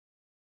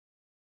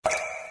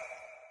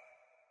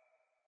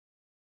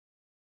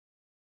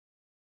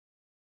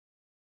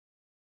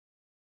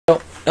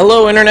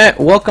Hello Internet,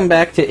 welcome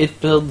back to It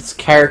Builds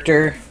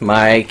Character,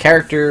 my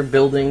character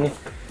building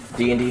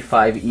D&D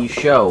 5e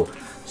show.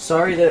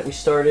 Sorry that we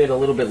started a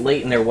little bit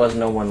late and there was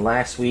no one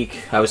last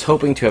week. I was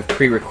hoping to have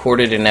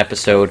pre-recorded an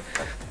episode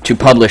to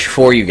publish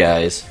for you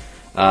guys,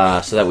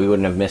 so that we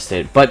wouldn't have missed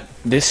it. But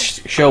this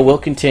show will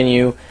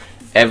continue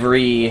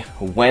every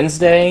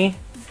Wednesday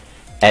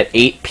at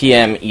 8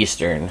 p.m.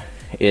 Eastern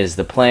is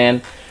the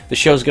plan. The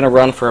show's going to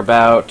run for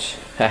about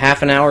a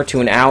half an hour to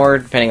an hour,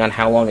 depending on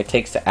how long it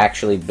takes to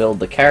actually build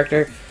the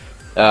character.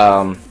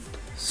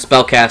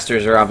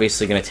 Spellcasters are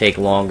obviously going to take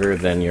longer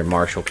than your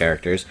martial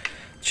characters.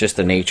 It's just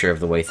the nature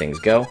of the way things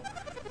go.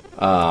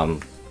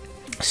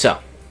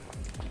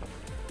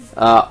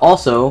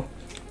 Also,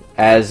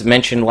 as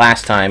mentioned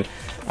last time,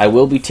 I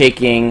will be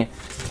taking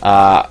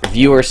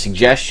viewer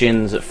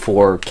suggestions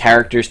for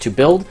characters to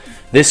build.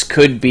 This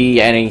could be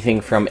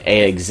anything from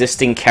an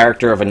existing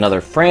character of another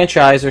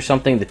franchise or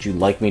something that you'd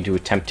like me to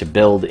attempt to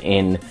build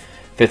in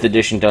 5th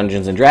edition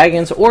Dungeons &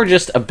 Dragons, or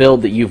just a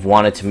build that you've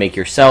wanted to make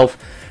yourself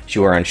that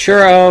you are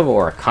unsure of,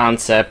 or a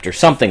concept, or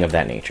something of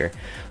that nature.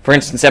 For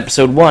instance,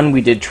 Episode 1,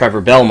 we did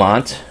Trevor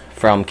Belmont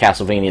from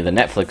Castlevania the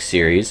Netflix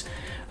series,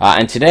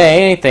 and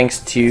today, thanks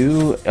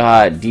to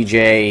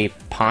DJ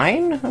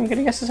Pine, I'm going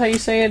to guess is how you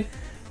say it?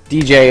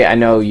 DJ, I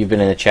know you've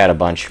been in the chat a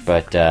bunch,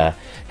 but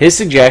his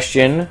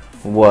suggestion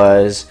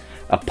was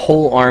a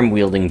polearm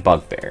wielding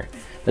bugbear.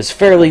 It's a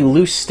fairly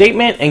loose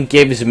statement and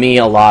gives me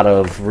a lot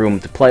of room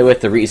to play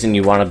with. The reason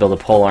you want to build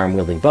a polearm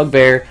wielding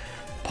bugbear: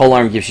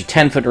 polearm gives you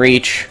 10-foot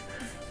reach,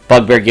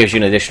 bugbear gives you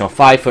an additional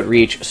 5-foot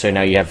reach, so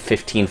now you have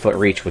 15-foot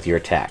reach with your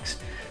attacks.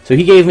 So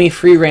he gave me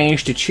free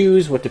range to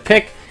choose what to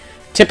pick.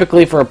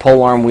 Typically for a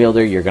polearm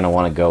wielder, you're going to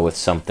want to go with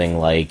something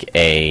like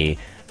a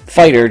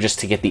fighter, just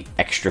to get the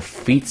extra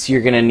feats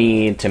you're going to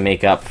need to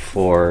make up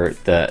for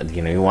the,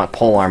 you want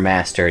polearm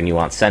master and you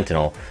want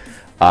sentinel.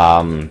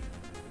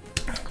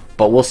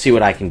 But we'll see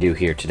what I can do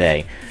here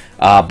today.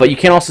 But you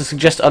can also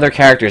suggest other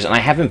characters, and I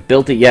haven't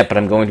built it yet, but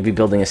I'm going to be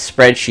building a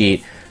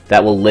spreadsheet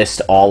that will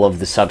list all of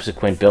the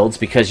subsequent builds,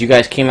 because you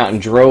guys came out in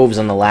droves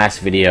on the last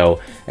video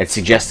and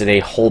suggested a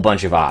whole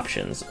bunch of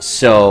options.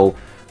 So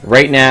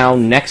right now,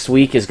 next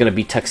week is going to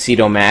be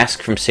Tuxedo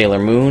Mask from Sailor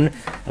Moon,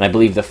 and I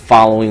believe the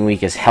following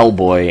week is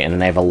Hellboy, and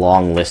then I have a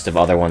long list of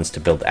other ones to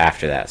build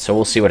after that. So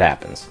we'll see what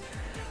happens.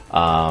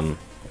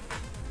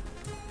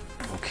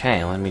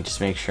 Okay, let me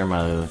just make sure my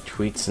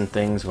tweets and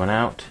things went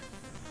out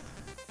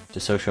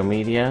to social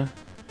media.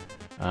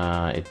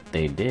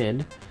 They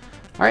did.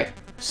 Alright,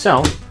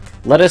 so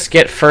let us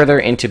get further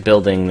into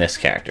building this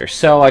character.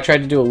 So I tried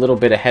to do a little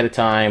bit ahead of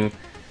time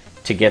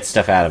to get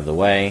stuff out of the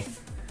way.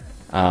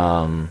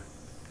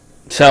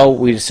 So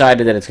we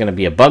decided that it's going to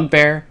be a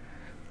bugbear,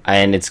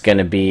 and it's going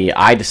to be,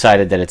 I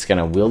decided that it's going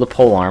to wield a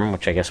polearm,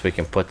 which I guess we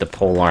can put the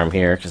polearm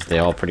here, because they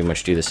all pretty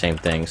much do the same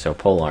thing, so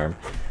polearm.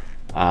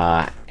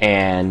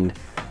 And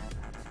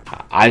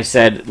I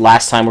said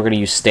last time we're going to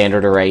use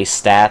standard array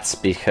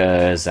stats,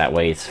 because that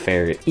way it's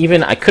fair.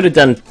 Even, I could have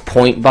done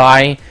point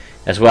buy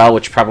as well,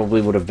 which probably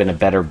would have been a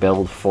better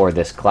build for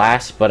this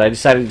class, but I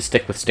decided to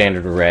stick with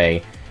standard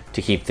array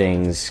to keep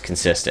things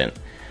consistent.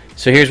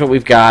 So here's what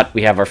we've got.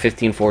 We have our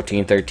 15,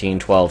 14, 13,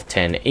 12,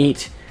 10,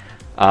 8.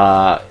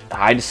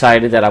 I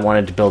decided that I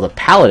wanted to build a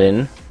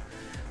paladin,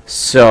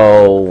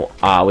 so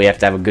we have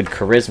to have a good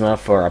charisma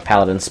for our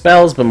paladin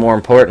spells, but more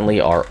importantly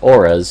our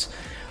auras.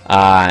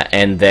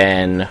 And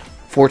then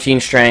 14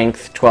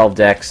 strength, 12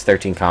 dex,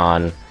 13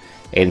 con,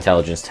 8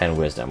 intelligence, 10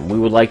 wisdom. We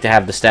would like to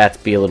have the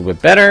stats be a little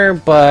bit better,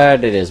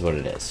 but it is what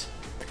it is.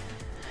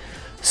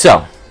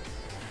 So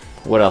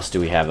what else do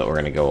we have that we're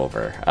going to go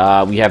over?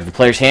 We have the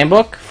Player's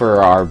Handbook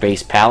for our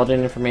base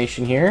Paladin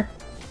information here.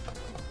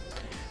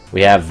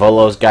 We have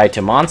Volo's Guide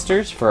to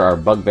Monsters for our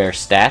Bugbear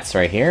stats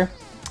right here.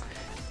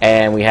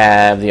 And we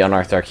have the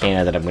Unearthed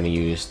Arcana that I'm going to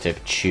use to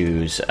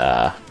choose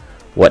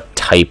what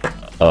type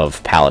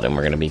of Paladin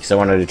we're going to be, because I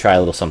wanted to try a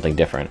little something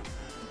different.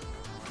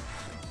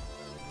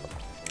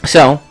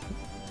 So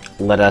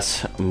let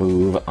us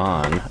move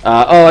on.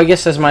 Oh, I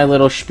guess as my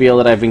little spiel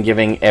that I've been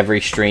giving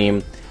every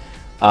stream,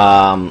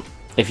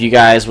 if you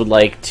guys would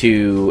like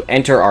to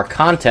enter our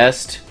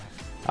contest,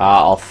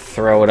 I'll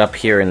throw it up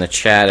here in the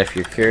chat if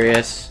you're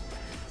curious.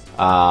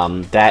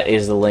 That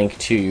is the link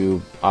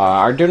to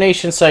our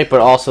donation site, but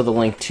also the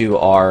link to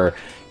our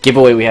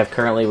giveaway we have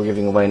currently. We're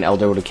giving away an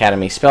Elderwood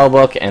Academy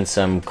spellbook and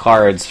some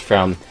cards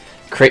from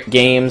Crit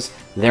Games.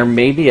 There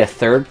may be a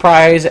third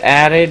prize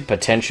added,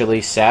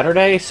 potentially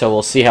Saturday, so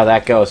we'll see how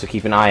that goes, so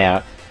keep an eye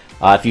out.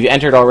 If you've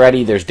entered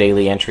already, there's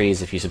daily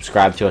entries. If you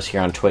subscribe to us here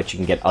on Twitch, you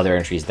can get other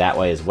entries that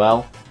way as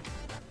well.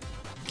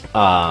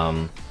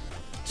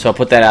 So I'll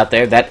put that out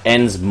there. That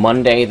ends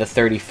Monday the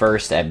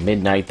 31st at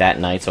midnight that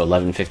night, so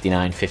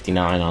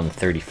 11:59:59 on the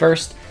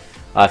 31st.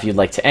 If you'd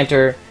like to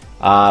enter,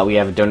 we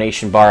have a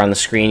donation bar on the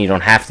screen. You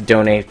don't have to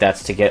donate.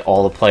 That's to get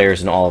all the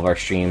players in all of our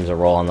streams a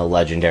roll on the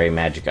legendary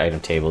magic item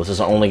table. This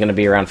is only going to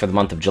be around for the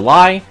month of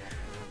July,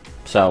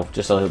 so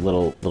just a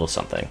little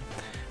something.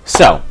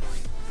 So,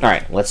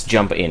 alright, let's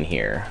jump in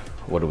here.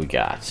 What do we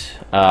got?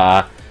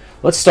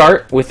 let's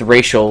start with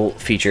racial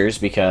features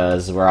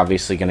because we're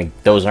obviously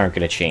those aren't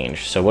gonna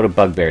change. So what do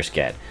bugbears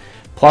get?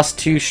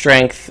 +2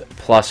 strength,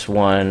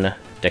 +1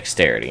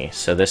 dexterity.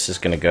 So this is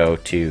gonna go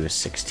to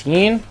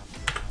 16,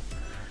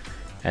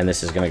 and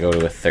this is gonna go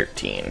to a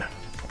 13.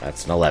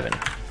 That's an 11.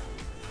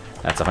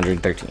 That's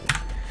 113.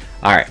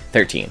 All right,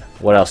 13.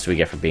 What else do we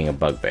get for being a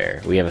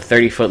bugbear? We have a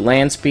 30-foot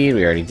land speed.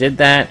 We already did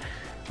that.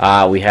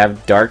 We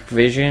have dark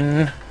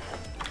vision.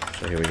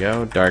 So here we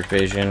go, dark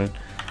vision,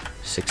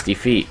 60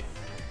 feet.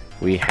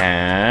 We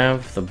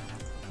have the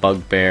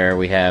bugbear.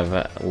 We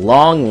have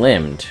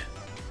long-limbed.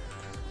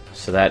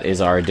 So that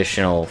is our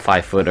additional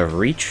 5 foot of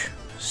reach.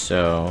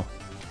 So,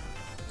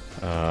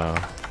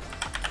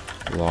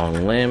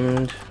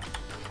 long-limbed.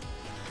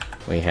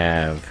 We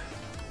have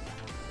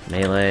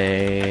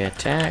melee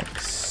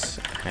attacks.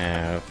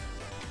 Have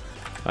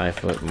 5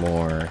 foot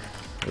more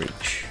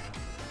reach.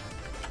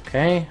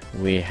 Okay,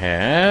 we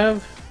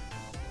have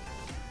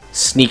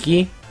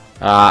sneaky.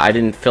 I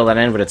didn't fill that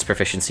in, but it's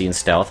proficiency in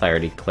stealth. I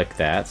already clicked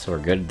that, so we're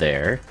good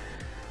there.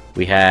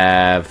 We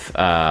have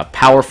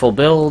powerful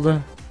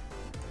build.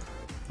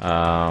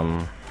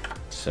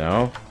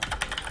 So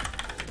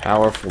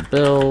powerful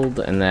build,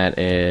 and that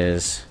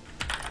is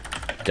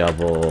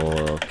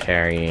double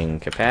carrying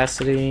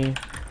capacity.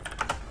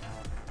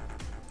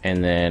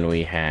 And then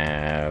we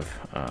have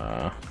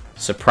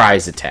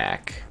surprise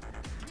attack.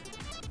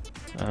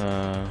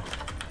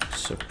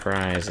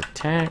 Surprise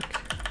attack.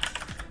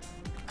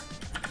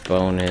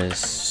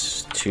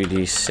 Bonus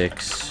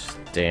 2d6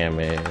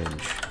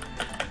 damage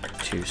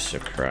to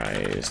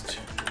surprised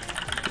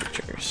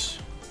creatures.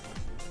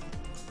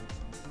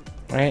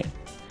 Right?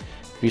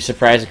 If you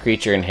surprise a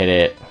creature and hit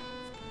it,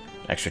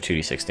 extra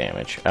 2d6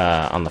 damage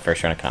on the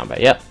first round of combat.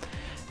 Yep.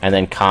 And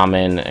then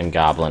common and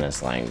goblin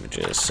as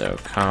languages. So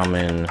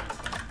common,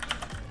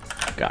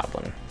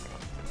 goblin.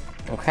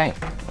 Okay.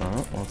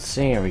 Well, let's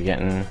see. Are we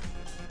getting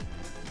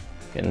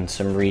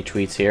some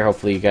retweets here?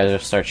 Hopefully you guys will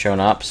start showing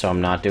up, so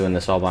I'm not doing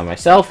this all by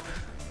myself.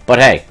 But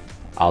hey,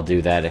 I'll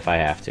do that if I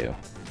have to.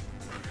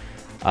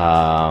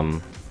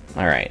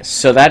 Alright,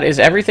 so that is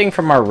everything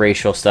from our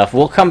racial stuff.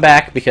 We'll come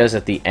back because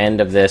at the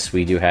end of this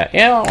we do have...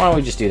 Yeah, why don't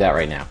we just do that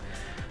right now?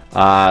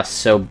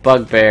 So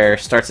bugbear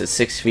starts at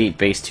 6 feet,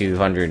 base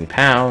 200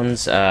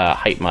 pounds,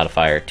 height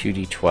modifier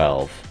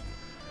 2d12.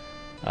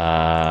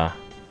 Alright,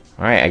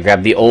 I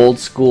grabbed the old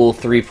school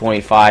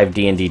 3.5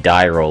 D&D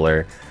die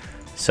roller.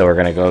 So we're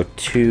gonna go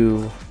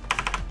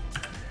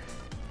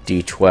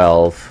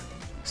 2d12,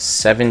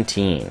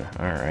 17.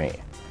 Alright.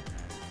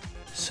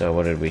 So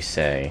what did we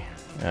say?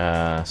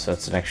 So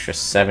it's an extra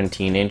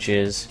 17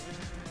 inches.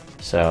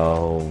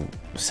 So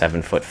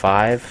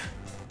 7'5".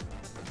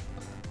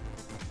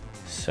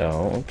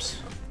 So, oops.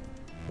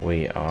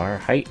 We are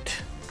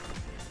height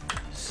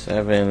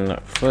 7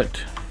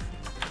 foot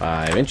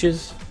 5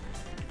 inches.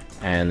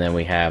 And then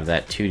we have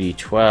that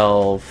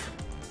 2d12.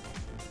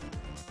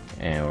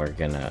 And we're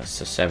gonna,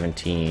 so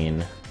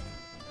 17.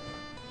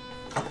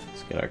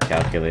 Let's get our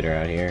calculator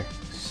out here.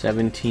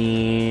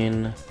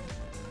 17.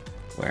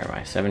 Where am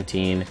I?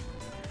 17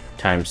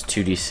 times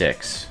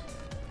 2d6.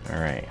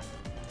 Alright.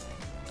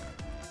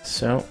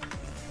 So,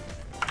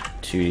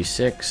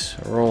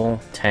 2d6, roll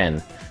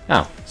 10.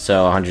 Oh,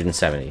 so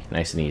 170.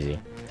 Nice and easy.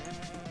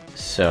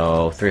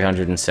 So,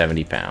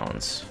 370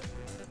 pounds.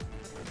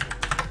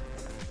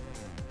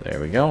 There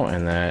we go,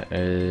 and that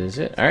is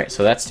it. Alright,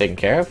 so that's taken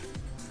care of.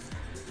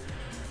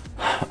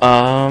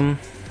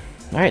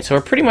 Alright, so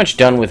we're pretty much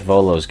done with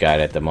Volo's guide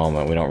at the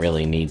moment. We don't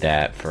really need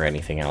that for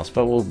anything else,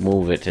 but we'll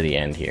move it to the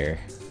end here.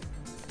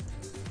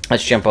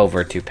 Let's jump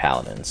over to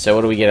Paladin. So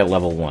what do we get at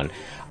level 1?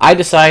 I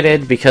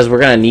decided, because we're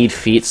going to need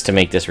feats to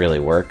make this really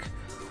work,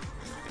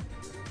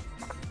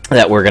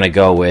 that we're going to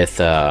go with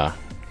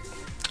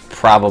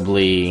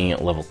probably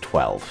level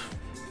 12.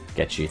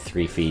 Get you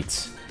 3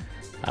 feats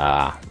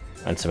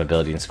and some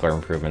ability and score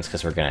improvements,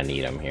 because we're going to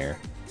need them here.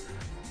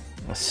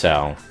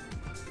 So,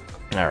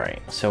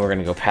 alright, so we're going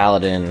to go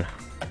Paladin.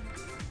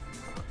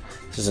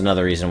 This is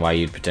another reason why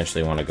you'd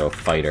potentially want to go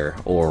Fighter,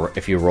 or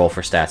if you roll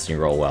for stats and you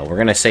roll well. We're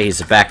going to say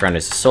his background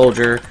is a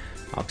soldier.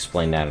 I'll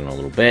explain that in a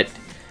little bit.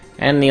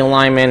 And the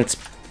alignment's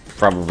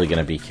probably going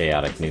to be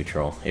chaotic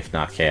neutral, if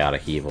not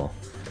chaotic evil.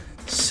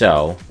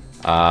 So,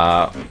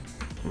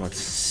 let's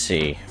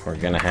see. We're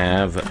going to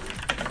have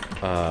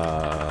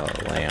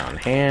Lay on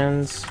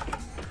Hands,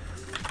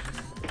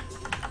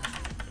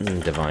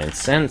 Divine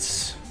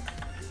Sense.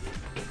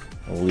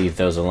 We'll leave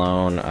those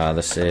alone.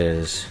 This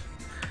is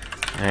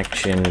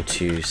action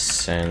to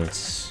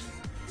sense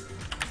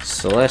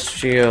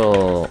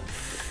celestial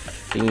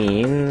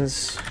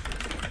fiends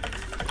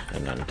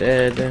and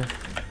undead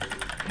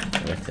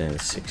within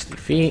 60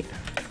 feet.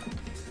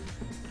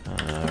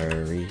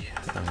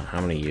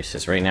 How many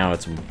uses? Right now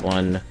it's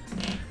 1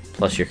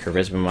 plus your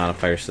charisma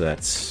modifier, so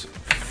that's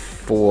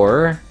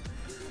 4.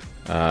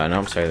 No,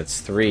 I'm sorry,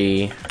 that's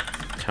 3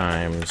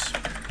 times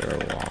per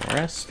long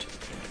rest.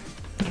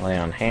 Lay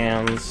on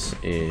Hands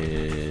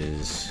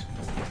is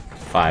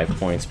 5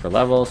 points per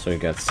level, so we've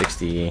got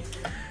 60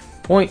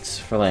 points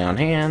for Lay on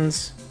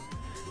Hands.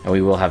 And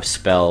we will have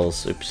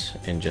spells, oops,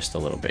 in just a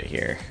little bit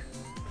here.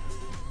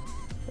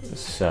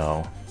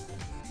 So,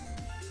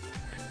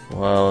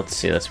 well, let's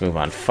see, let's move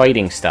on.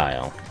 Fighting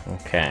style.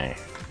 Okay.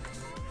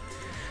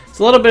 It's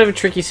a little bit of a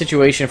tricky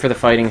situation for the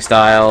fighting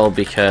style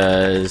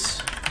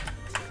because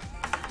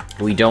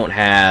we don't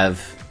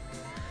have,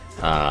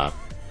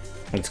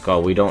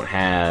 we don't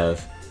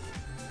have,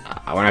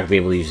 we're not going to be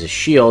able to use a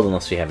shield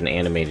unless we have an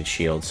animated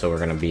shield, so we're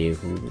going to be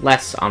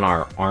less on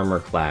our armor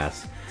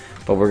class.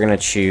 But we're going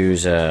to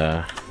choose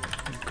a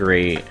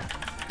great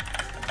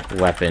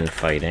weapon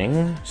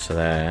fighting, so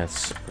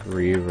that's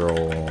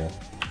reroll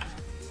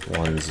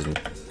 1s and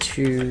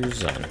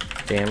 2s on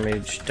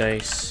damage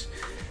dice.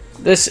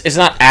 This is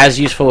not as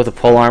useful with a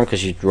polearm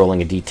because you're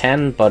rolling a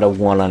d10, but a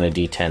 1 on a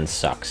d10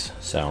 sucks,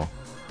 so.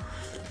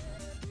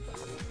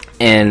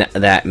 And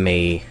that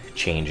may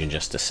change in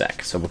just a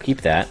sec, so we'll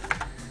keep that.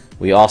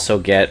 We also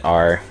get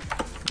our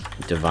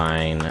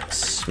Divine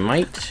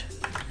Smite,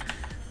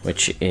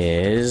 which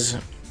is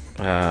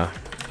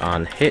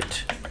on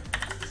hit,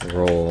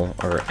 roll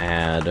or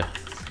add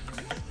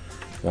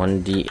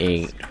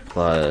 1d8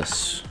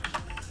 plus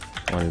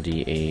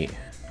 1d8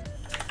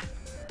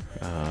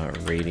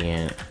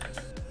 radiant,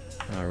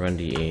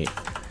 1d8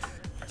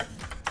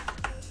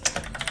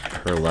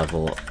 per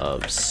level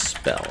of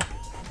spell.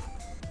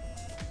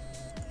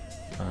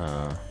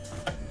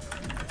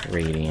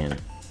 Radiant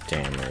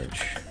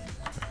damage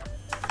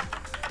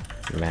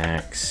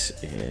max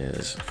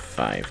is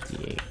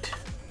 5d8.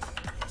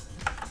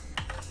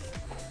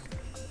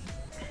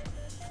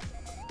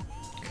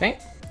 Okay,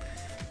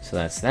 so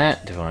that's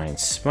that. Divine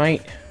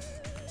Smite.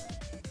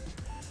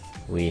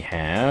 We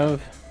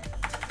have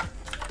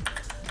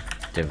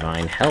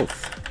Divine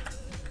Health.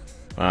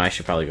 Well, I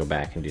should probably go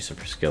back and do some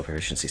skill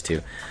proficiencies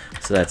too.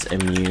 So that's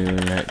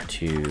immune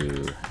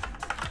to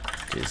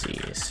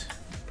disease.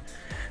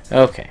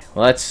 Okay,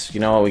 well let's,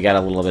 you know what, we got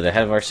a little bit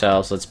ahead of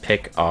ourselves. Let's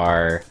pick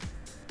our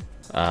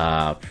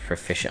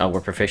proficient. Oh, we're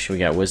proficient. We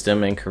got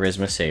Wisdom and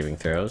Charisma saving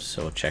throws,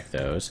 so we'll check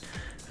those.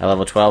 At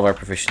level 12, our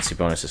proficiency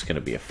bonus is going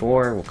to be a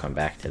 4. We'll come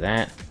back to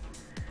that.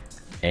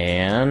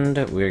 And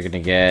we're going to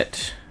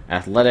get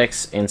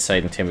Athletics,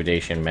 Insight,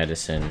 Intimidation,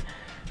 Medicine,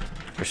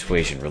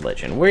 Persuasion,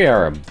 Religion. We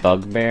are a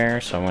Bugbear,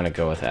 so I'm going to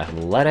go with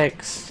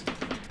Athletics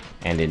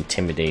and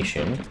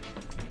Intimidation.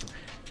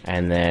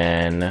 And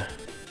then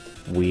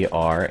we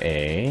are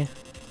a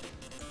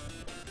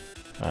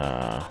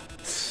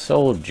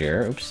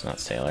soldier. Oops, not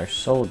sailor.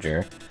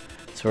 Soldier.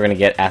 So we're going to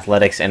get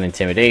Athletics and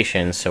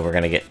Intimidation, so we're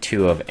going to get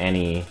 2 of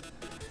any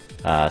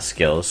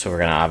skills. So we're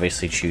going to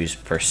obviously choose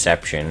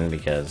Perception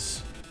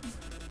because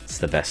it's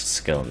the best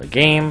skill in the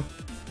game.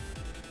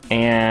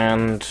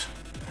 And,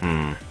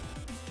 I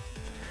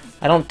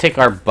don't take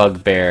our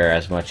Bugbear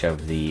as much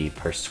of the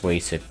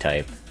Persuasive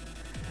type.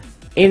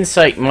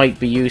 Insight might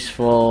be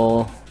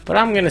useful, but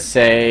I'm going to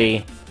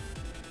say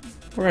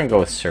we're going to go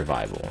with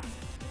Survival.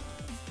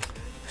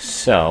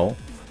 So,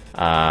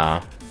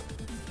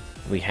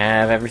 we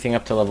have everything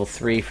up to level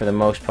 3 for the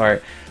most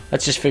part.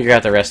 Let's just figure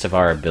out the rest of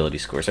our ability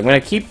scores. I'm going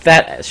to keep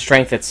that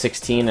strength at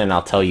 16, and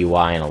I'll tell you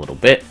why in a little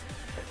bit.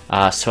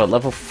 So at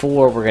level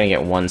 4, we're going to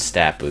get 1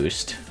 stat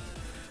boost.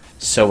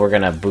 So we're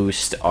going to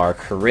boost our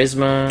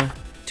Charisma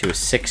to a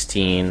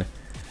 16,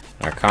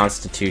 our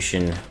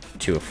Constitution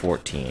to a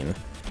 14.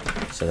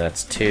 So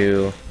that's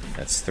 2,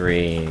 that's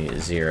 3,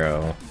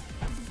 0,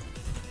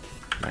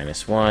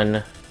 minus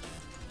 1,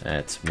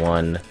 that's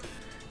 1,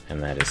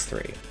 and that is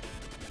 3.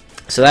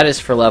 So that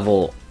is for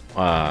level,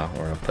 we're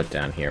going to put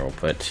down here, we'll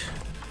put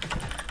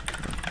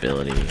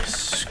ability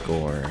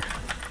score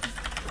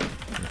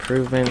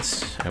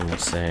improvements, and we'll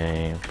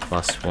say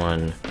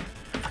 +1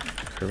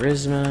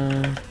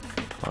 charisma,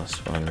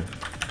 +1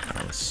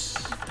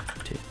 constitution.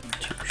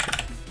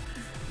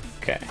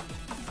 Okay.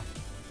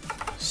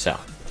 So,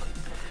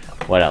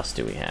 what else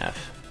do we have?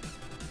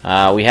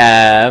 We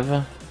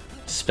have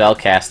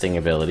spellcasting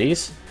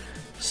abilities.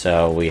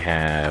 So we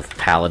have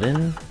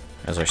Paladin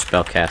as our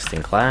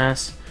spellcasting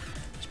class.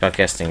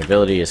 Spellcasting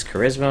ability is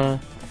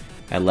Charisma.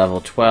 At level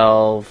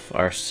 12,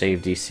 our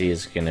save DC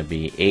is going to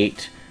be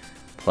 8,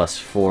 plus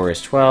 4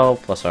 is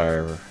 12, plus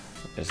our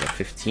is a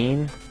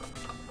 15.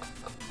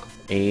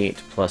 8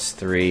 plus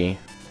 3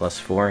 plus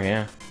 4,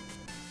 yeah.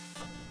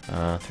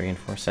 3 and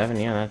 4, 7,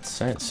 yeah, that's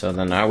it. So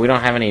then we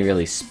don't have any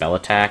really spell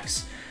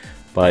attacks,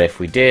 but if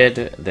we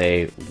did,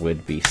 they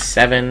would be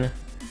 7.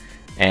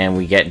 And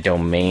we get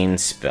domain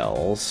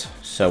spells.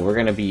 So we're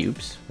gonna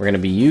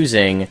be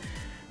using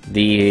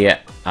the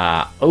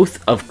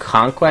Oath of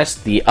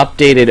Conquest, the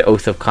updated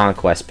Oath of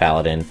Conquest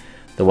Paladin,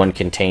 the one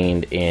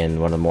contained in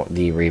one of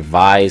the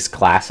revised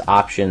class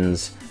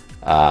options,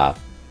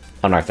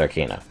 Unearthed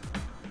Arcana.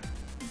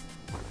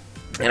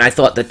 And I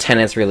thought the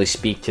tenets really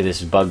speak to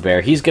this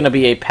Bugbear. He's gonna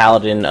be a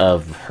Paladin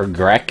of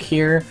Hergrek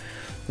here,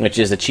 which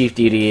is the chief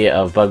deity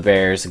of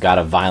Bugbears, the god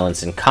of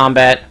violence in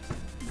combat.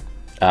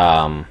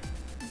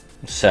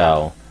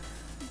 So,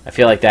 I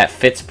feel like that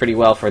fits pretty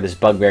well for this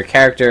Bugbear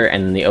character,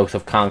 and the Oath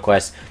of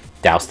Conquest,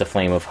 douse the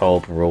flame of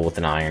hope, rule with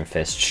an iron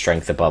fist,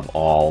 strength above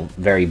all,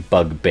 very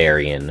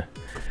Bugbearian.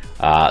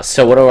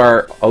 So what are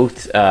our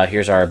oath?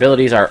 Here's our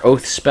abilities. Our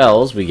oath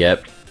spells we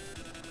get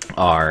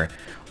are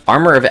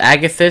Armor of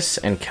Agathis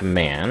and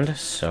Command.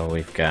 So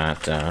we've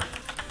got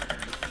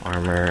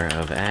Armor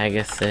of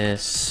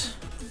Agathis.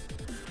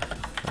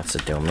 That's a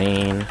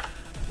domain.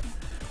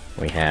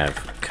 We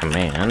have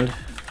Command.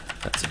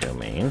 That's a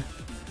domain.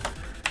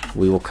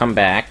 We will come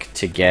back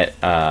to get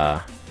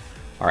our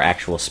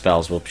actual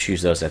spells. We'll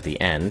choose those at the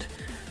end.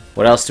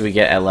 What else do we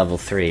get at level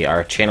 3?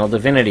 Our Channel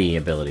Divinity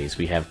abilities.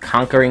 We have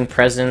Conquering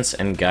Presence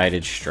and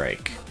Guided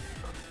Strike.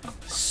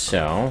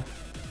 So,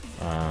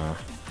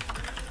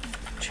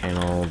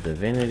 Channel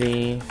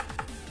Divinity.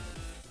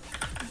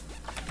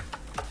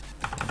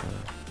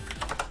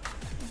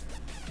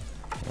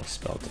 I'll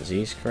spell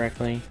disease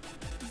correctly.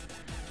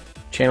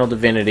 Channel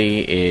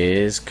Divinity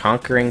is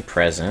Conquering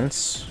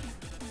Presence.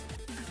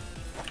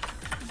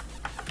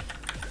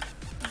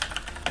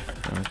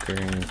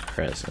 Conquering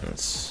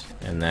Presence.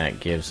 And that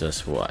gives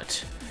us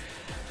what?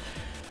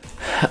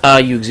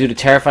 You exude a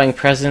terrifying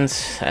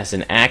presence. As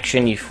an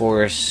action, you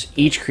force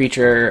each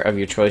creature of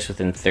your choice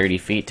within 30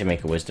 feet to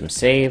make a wisdom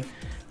save.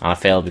 On a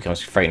fail, it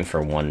becomes frightened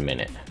for 1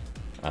 minute.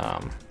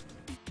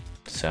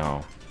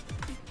 So,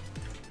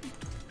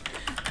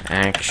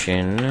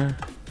 action,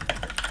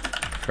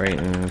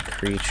 frighten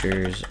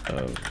creatures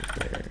of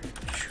their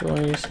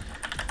choice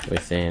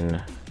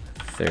within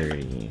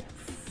 30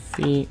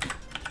 feet.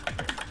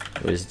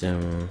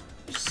 Wisdom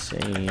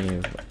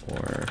save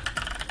or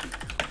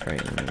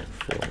frighten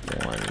for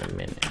 1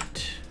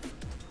 minute.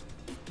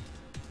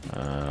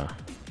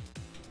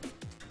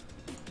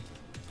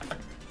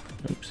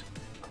 Oops.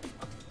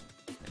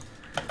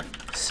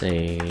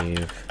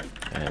 Save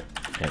at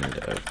end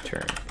of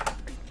turn.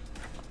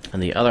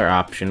 And the other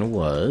option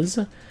was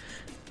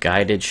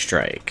Guided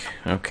Strike.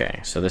 Okay,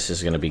 so this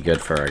is going to be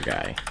good for our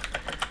guy.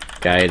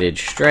 Guided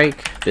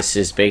Strike. This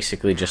is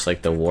basically just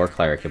like the War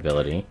Cleric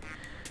ability.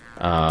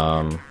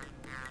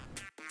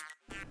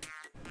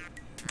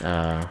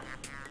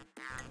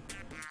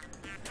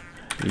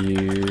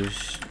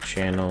 Use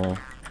Channel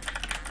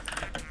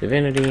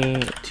Divinity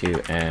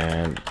to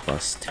add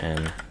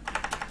 +10.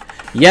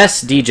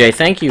 Yes, DJ,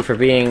 thank you for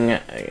being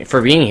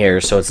here.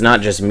 So it's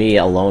not just me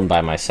alone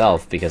by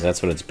myself, because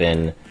that's what it's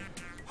been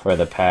for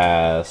the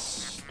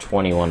past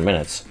 21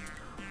 minutes.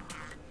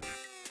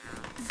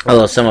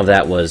 Although some of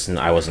that was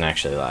I wasn't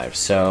actually live.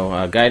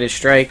 So Guided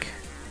Strike.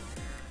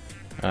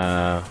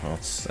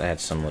 Let's add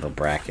some little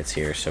brackets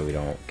here so we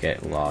don't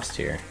get lost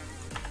here.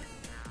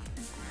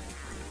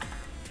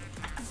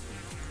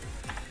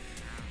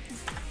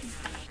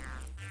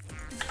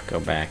 Go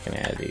back and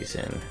add these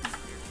in.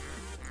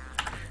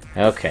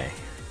 Okay.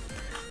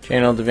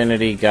 Channel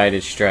Divinity,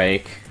 Guided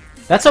Strike.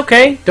 That's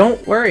okay,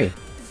 don't worry.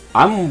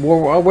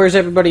 Where's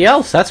everybody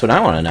else? That's what I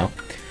want to know.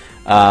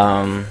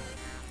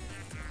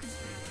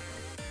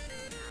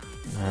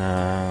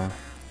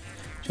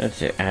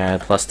 To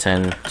add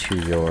 +10 to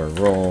your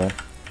roll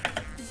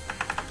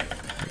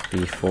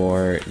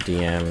before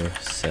DM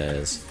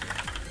says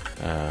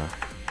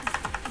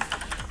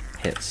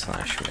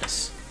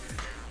hit/miss.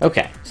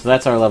 Okay, so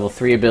that's our level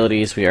 3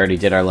 abilities. We already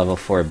did our level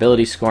 4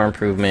 ability score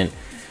improvement.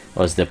 It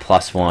was the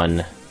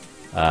 +1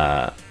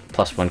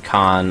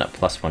 con,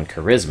 +1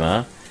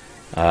 charisma.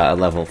 At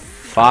level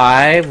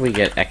 5, we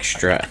get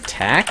extra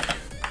attack,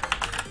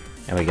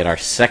 and we get our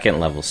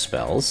second level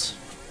spells.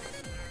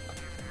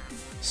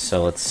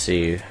 So let's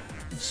see.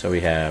 So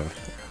we have,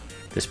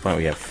 at this point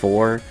we have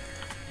 4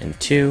 and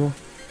 2,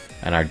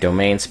 and our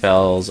domain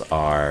spells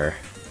are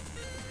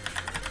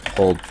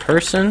Hold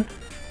Person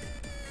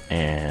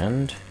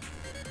and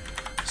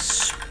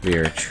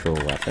Spiritual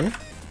Weapon.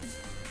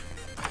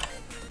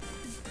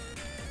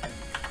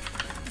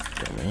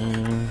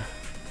 Domain.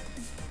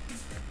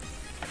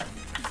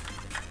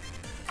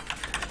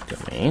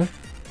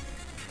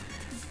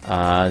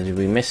 Did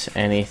we miss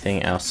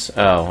anything else?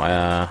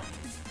 Oh,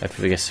 I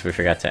guess we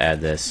forgot to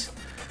add this.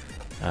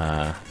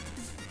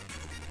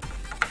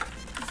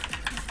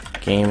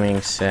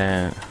 Gaming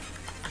set.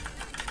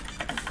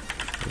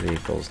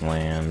 Vehicles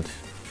land.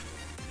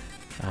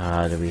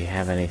 Do we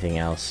have anything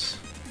else?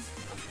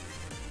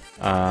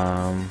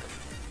 You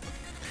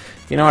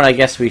know what? I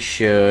guess we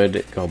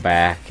should go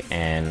back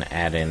and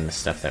add in the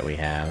stuff that we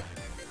have,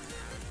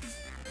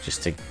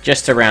 just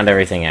to round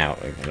everything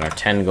out. We got our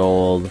 10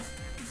 gold.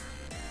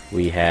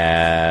 We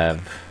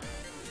have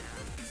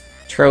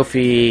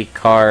trophy,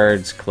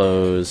 cards,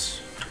 clothes,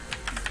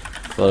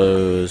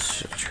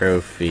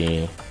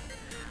 trophy,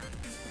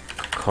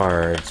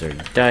 cards or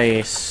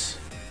dice,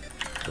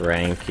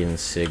 rank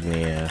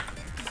insignia,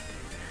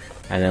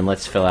 and then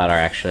let's fill out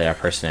our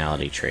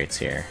personality traits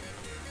here.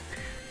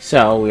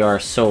 So we are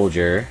a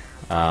soldier.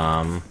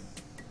 We're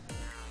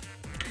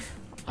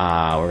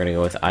gonna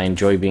go with I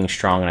enjoy being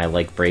strong and I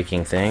like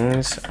breaking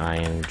things. I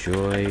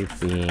enjoy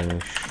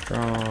being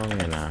strong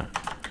and I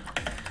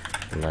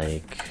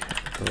like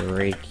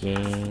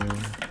breaking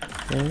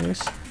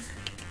things.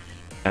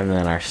 And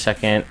then our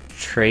second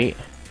trait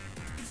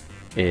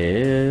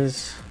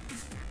is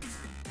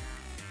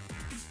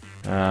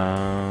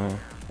let's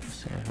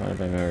see, by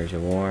memories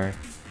of war.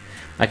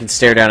 I can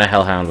stare down a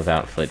hellhound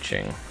without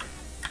flinching.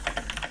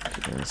 I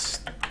can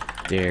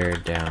stare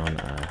down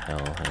a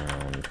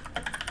hellhound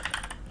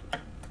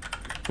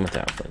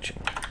without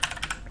flinching.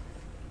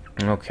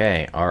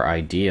 Okay, our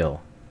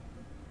ideal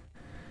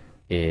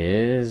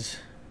is...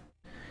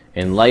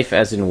 In life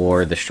as in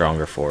war, the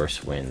stronger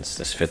force wins.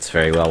 This fits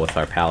very well with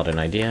our paladin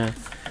idea.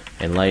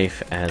 In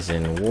life as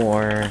in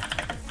war,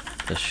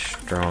 the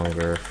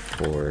stronger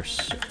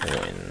force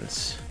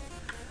wins.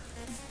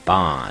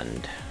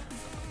 Bond.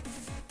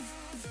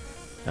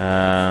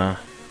 Never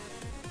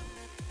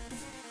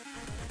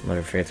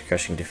forget the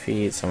crushing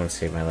defeat. Someone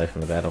saved my life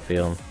on the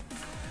battlefield.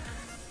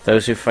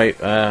 Those who fight,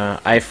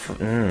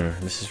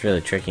 this is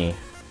really tricky.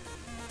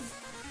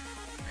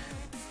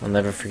 I'll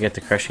never forget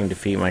the crushing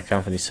defeat my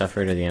company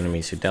suffered or the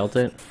enemies who dealt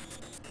it.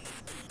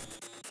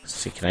 Let's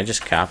see, can I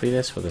just copy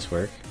this? Will this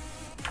work?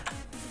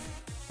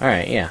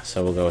 Alright, yeah,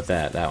 so we'll go with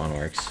that. That one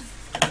works.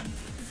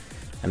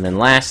 And then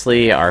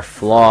lastly, our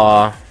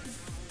flaw.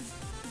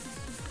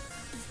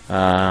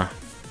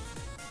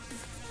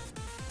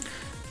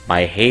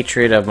 My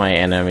hatred of my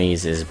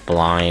enemies is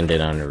blind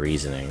and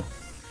unreasoning.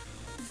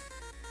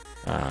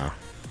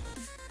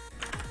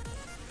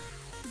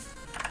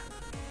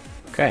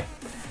 Okay.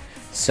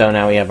 So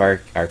now we have our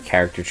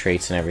character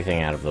traits and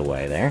everything out of the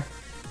way there.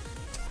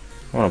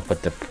 I want to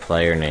put the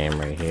player name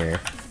right here.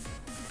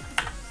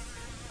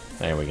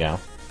 There we go.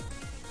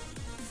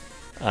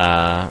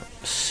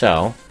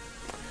 So,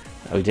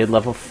 we did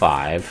level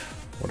 5.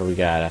 What do we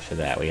got after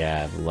that? We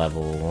have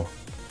level...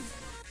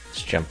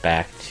 Let's jump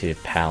back to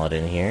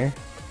Paladin here.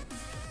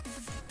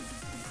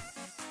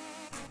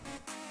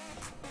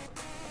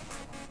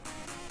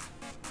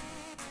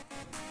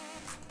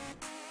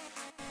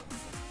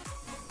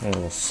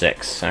 Level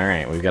 6.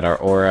 Alright, we've got our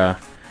Aura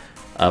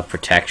of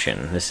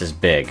Protection. This is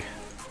big.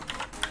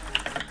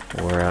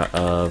 Aura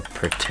of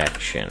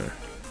Protection.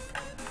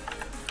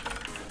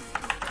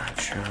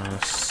 Trauma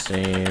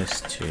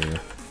saves to...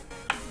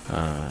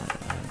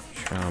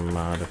 trauma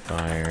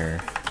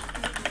modifier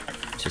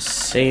to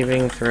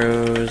saving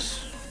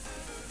throws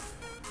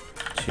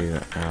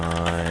to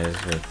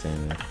allies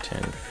within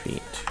 10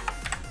 feet.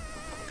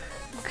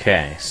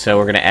 Okay, so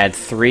we're going to add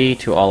 3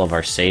 to all of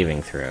our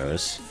saving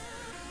throws.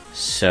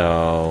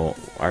 So,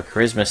 our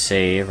Charisma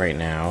save right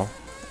now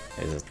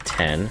is a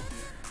 10.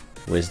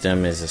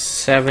 Wisdom is a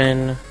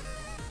 7.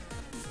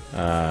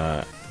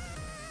 Let's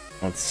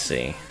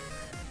see.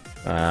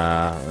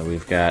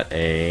 We've got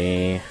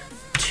a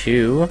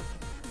 2.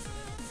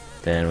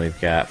 Then we've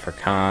got, for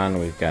Con,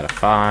 we've got a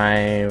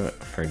 5.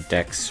 For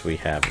Dex, we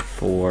have a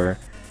 4.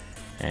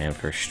 And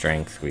for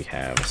Strength, we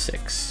have a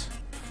 6.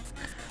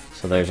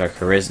 So there's our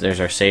there's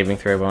our saving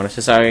throw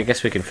bonuses. So I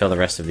guess we can fill the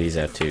rest of these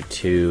out too.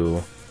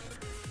 2,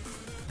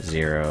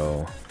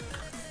 0,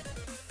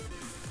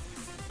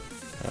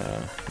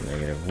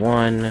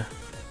 -1,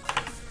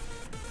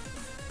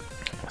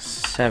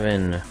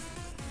 7,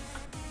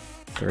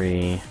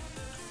 3,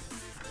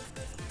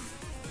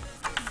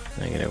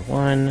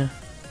 -1,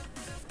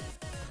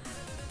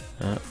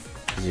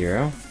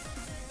 0.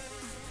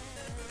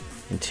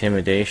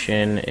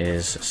 Intimidation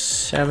is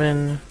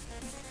 7.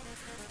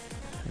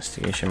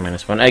 Investigation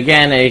 -1.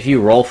 Again, if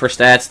you roll for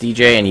stats,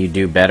 DJ, and you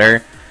do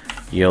better,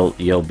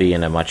 you'll be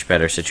in a much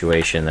better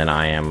situation than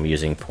I am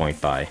using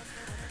point buy.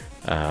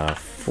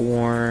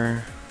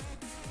 4,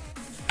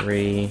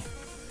 3,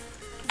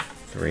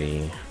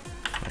 3,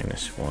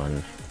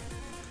 -1,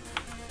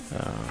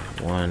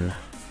 1,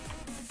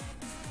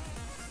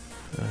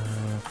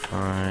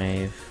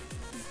 5,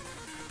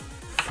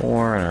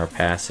 4, and our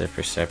passive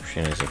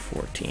perception is a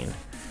 14.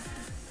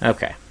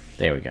 Okay,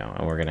 there we go.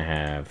 And we're gonna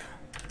have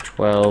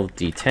 12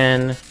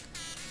 D10,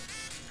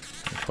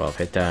 12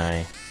 hit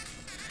die.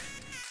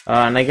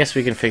 And I guess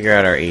we can figure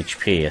out our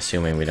HP,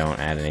 assuming we don't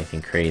add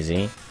anything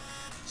crazy.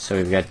 So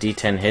we've got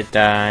D10 hit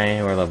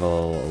die, we're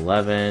level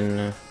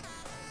 11.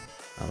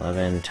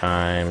 11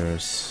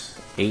 times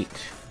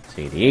 8,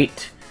 so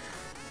 88.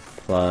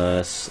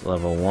 Plus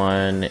level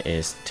 1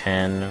 is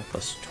 10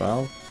 plus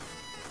 12.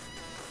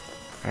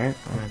 Alright,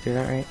 I'm gonna do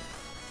that right.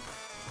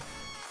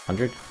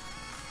 100?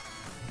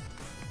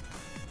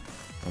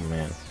 Oh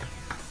man.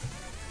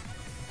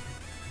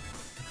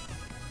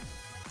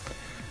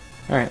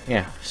 Alright,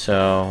 yeah,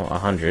 so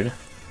 100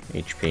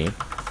 HP.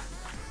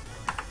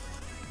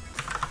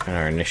 And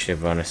our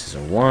initiative bonus is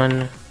a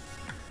 1.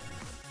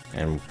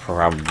 And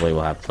probably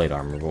we'll have plate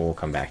armor, but we'll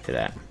come back to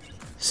that.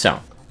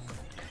 So,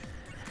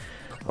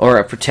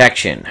 Aura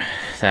Protection.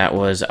 That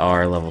was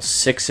our level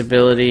 6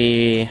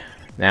 ability.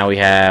 Now we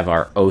have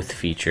our Oath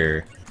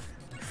feature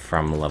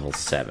from level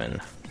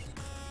 7.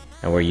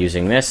 And we're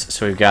using this,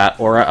 so we've got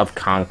Aura of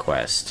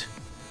Conquest.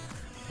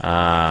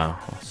 Aura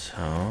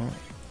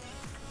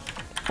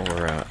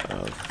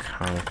of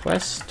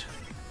Conquest.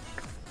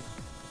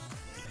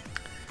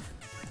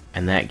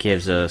 And that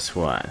gives us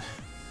what?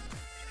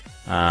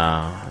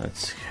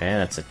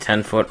 That's a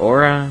 10-foot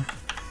aura.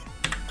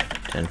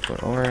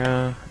 10-foot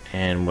aura.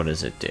 And what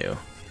does it do?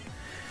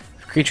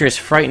 Creature is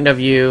frightened of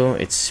you,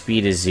 its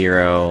speed is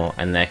 0,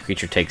 and that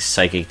creature takes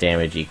psychic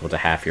damage equal to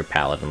half your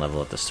paladin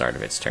level at the start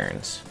of its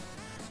turns.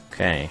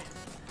 Okay.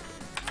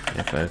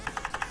 If a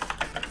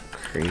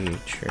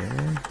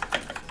creature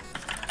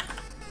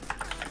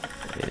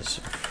is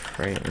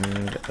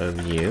frightened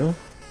of you,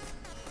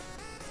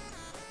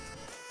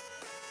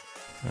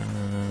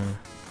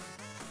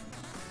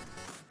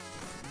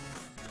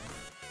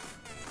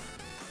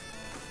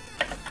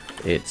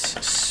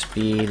 its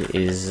speed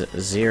is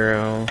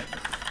 0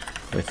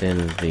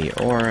 within the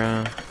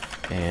aura,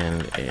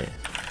 and it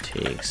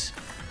takes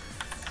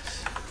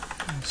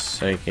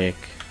psychic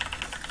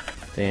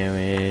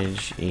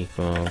damage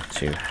equal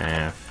to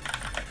half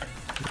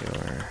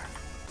your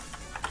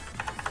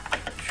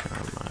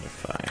charm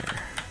modifier.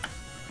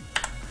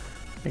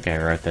 I think I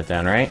wrote that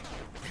down right.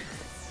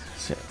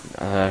 So,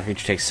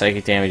 creature takes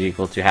psychic damage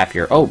equal to half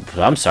your... Oh,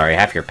 I'm sorry,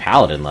 half your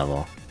paladin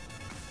level.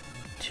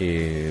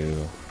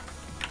 To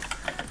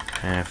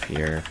half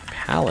your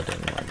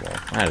paladin level.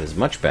 That is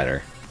much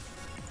better.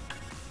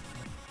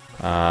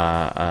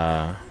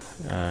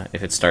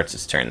 If it starts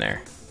its turn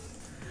there.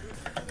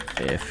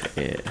 If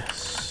it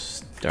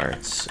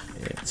starts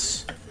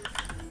its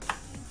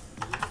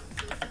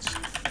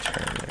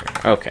turn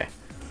there. Okay.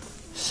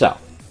 So,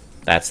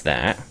 that's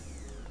that.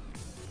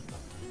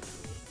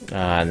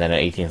 And then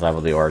at 18th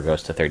level, the aura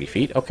goes to 30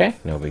 feet. Okay,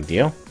 no big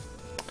deal.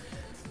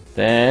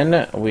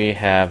 Then we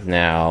have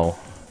now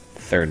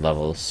 3rd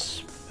level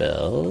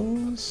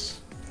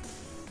spells.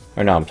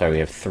 Or no, I'm sorry, we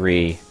have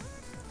three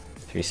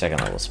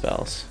 2nd level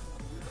spells.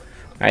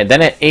 Alright,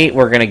 then at 8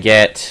 we're going to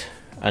get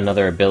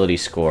another ability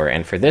score.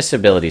 And for this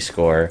ability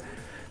score,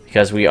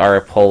 because we are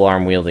a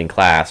polearm wielding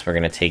class, we're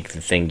going to take the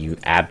thing you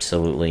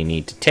absolutely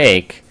need to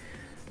take,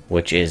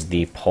 which is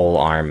the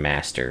Polearm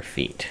Master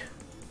feat.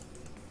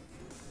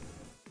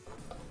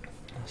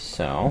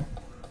 So,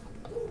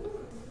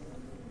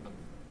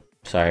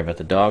 sorry about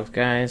the dogs,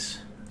 guys.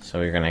 So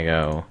we're going to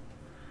go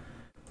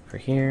for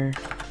here.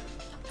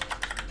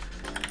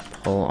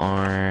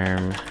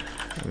 Polearm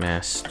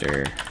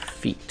Master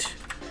feat.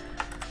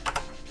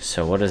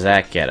 So what does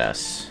that get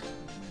us?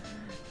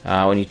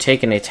 When you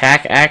take an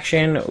attack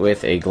action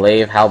with a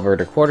glaive,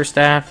 halberd, or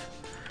quarterstaff.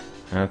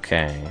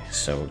 Okay,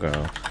 so we'll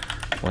go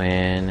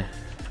when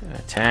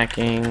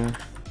attacking,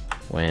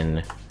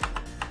 when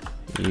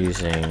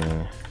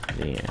using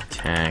the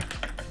attack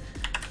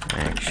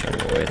action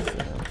with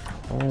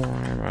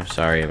polearm. Oh,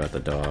 sorry about the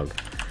dog.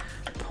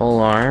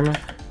 Polearm,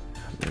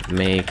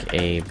 make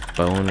a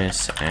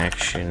bonus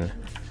action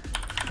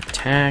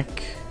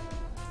attack.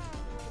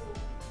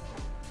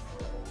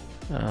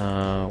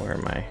 Where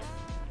am I?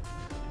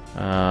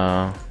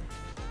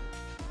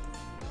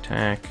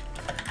 Attack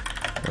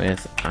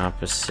with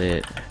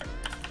opposite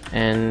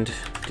end,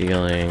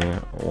 dealing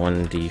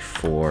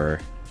 1d4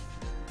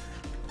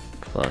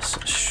 plus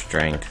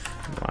strength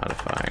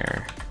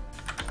modifier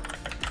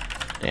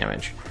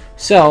damage.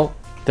 So,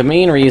 the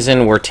main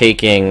reason we're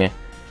taking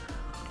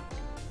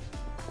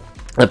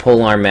the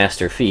Polearm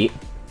Master feat.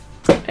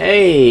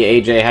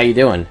 Hey, AJ, how you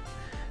doing?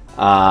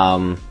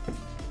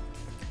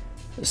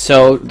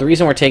 So, the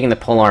reason we're taking the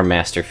Polearm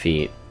Master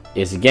feat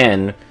is,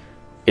 again,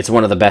 it's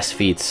one of the best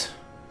feats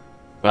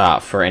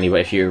for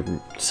anybody if you're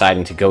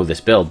deciding to go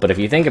this build. But if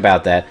you think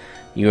about that,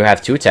 you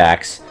have 2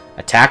 attacks.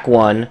 Attack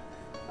 1,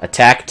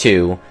 attack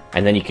 2,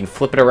 and then you can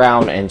flip it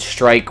around and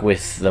strike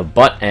with the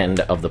butt end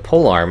of the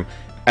polearm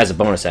as a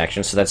bonus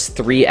action. So that's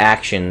 3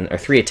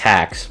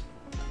 attacks.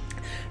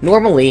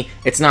 Normally,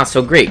 it's not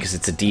so great because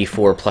it's a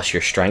d4 plus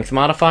your strength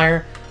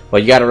modifier.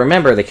 But you got to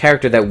remember, the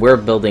character that we're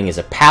building is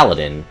a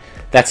paladin.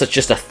 That's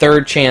just a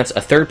 3rd chance,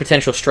 a 3rd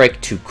potential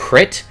strike to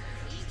crit,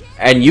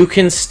 and you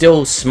can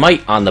still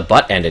smite on the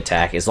butt end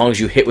attack. As long as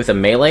you hit with a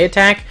melee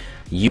attack,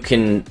 you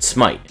can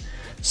smite.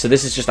 So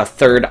this is just a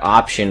 3rd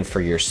option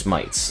for your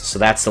smites. So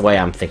that's the way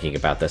I'm thinking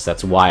about this.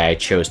 That's why I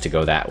chose to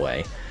go that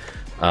way.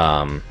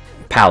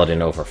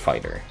 Paladin over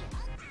fighter.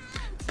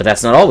 But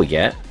that's not all we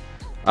get.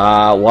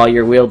 While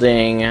you're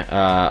wielding,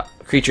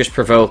 creatures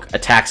provoke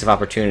attacks of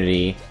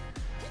opportunity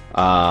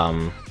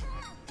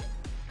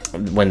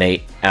when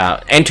they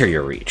enter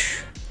your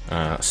reach.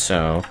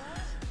 So,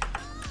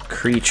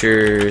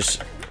 creatures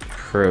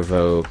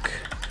provoke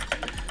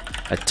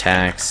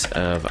attacks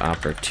of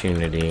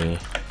opportunity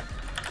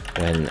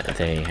when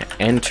they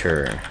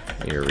enter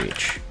your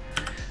reach.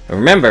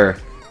 Remember,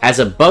 as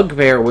a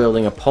bugbear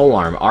wielding a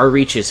polearm, our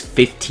reach is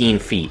 15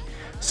 feet.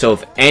 So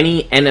if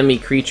any enemy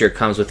creature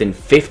comes within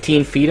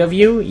 15 feet of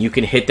you, you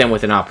can hit them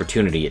with an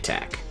opportunity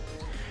attack.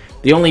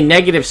 The only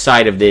negative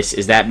side of this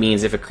is that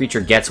means if a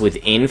creature gets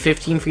within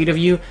 15 feet of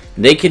you,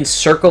 they can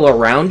circle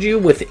around you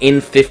within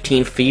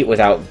 15 feet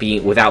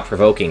without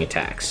provoking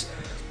attacks.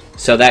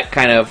 So that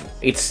kind of,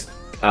 it's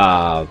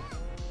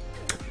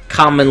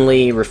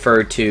commonly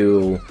referred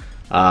to,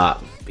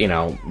 you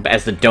know,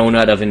 as the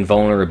donut of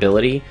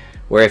invulnerability,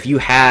 where if you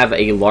have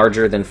a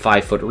larger than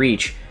 5-foot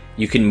reach,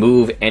 you can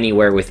move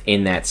anywhere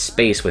within that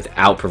space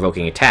without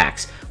provoking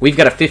attacks. We've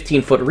got a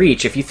 15-foot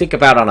reach. If you think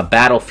about on a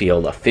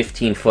battlefield, a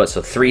 15-foot,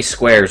 so 3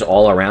 squares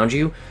all around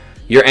you,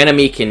 your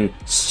enemy can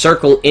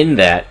circle in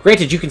that.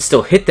 Granted, you can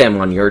still hit them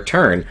on your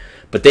turn,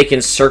 but they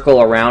can circle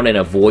around and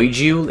avoid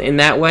you in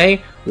that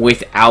way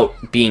without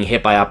being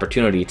hit by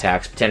opportunity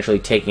attacks, potentially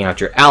taking out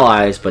your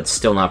allies, but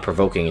still not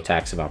provoking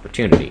attacks of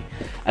opportunity.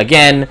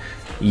 Again,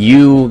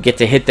 you get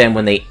to hit them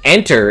when they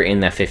enter in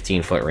that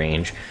 15-foot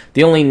range.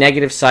 The only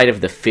negative side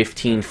of the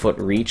 15-foot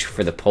reach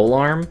for the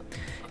polearm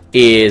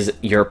is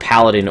your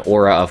Paladin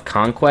Aura of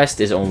Conquest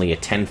is only a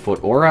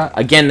 10-foot aura.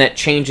 Again, that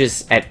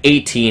changes at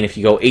 18. If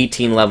you go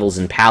 18 levels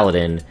in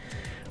Paladin,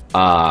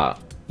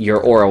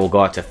 your aura will go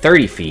out to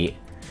 30 feet.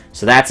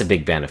 So that's a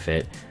big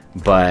benefit.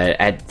 But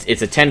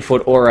it's a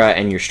 10-foot aura,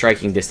 and your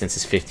striking distance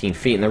is 15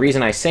 feet. And the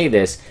reason I say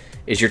this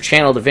is your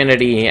Channel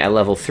Divinity at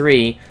level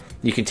 3,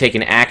 you can take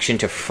an action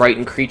to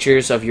frighten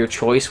creatures of your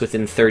choice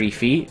within 30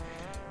 feet.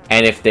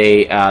 And if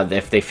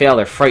they fail,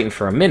 they're frightened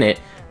for a minute.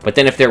 But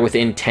then if they're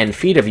within 10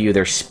 feet of you,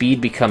 their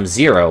speed becomes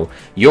 0.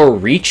 Your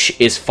reach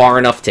is far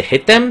enough to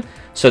hit them,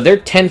 so they're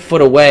 10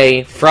 foot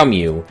away from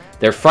you.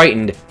 They're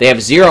frightened. They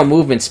have 0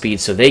 movement speed,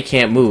 so they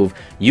can't move.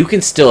 You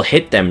can still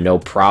hit them, no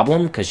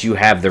problem, because you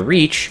have the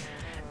reach.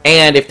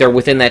 And if they're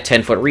within that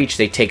 10-foot reach,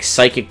 they take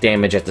psychic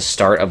damage at the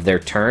start of their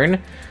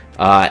turn,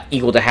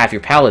 equal to half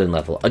your paladin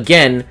level.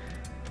 Again,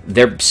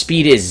 their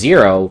speed is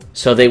 0,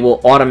 so they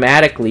will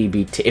automatically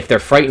be, if they're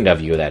frightened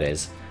of you, that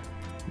is,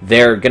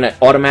 they're going to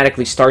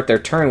automatically start their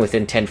turn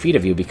within 10 feet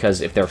of you,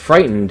 because if they're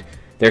frightened,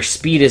 their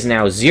speed is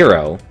now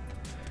 0,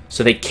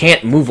 so they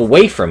can't move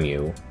away from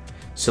you.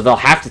 So they'll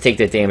have to take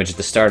that damage at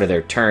the start of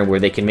their turn, where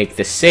they can make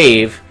the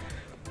save.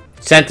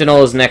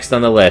 Sentinel is next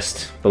on the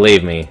list,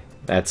 believe me.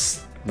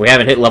 We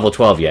haven't hit level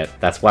 12 yet.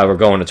 That's why we're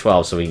going to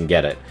 12, so we can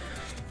get it.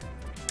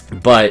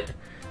 But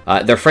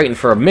they're frightened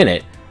for a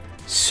minute,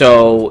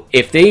 so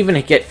if they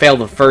even fail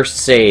the first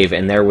save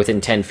and they're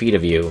within 10 feet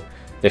of you,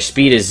 their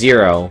speed is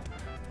 0.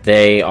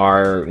 They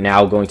are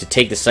now going to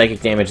take the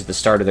psychic damage at the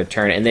start of their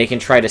turn, and they can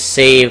try to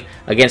save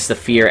against the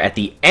fear at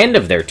the end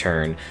of their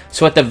turn.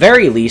 So at the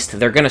very least,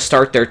 they're going to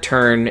start their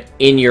turn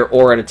in your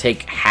aura to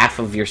take half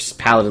of your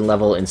paladin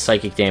level in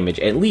psychic damage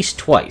at least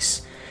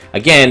twice.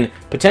 Again,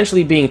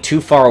 potentially being too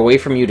far away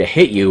from you to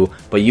hit you,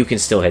 but you can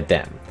still hit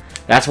them.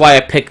 That's why I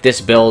picked this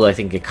build. I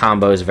think it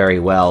combos very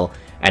well,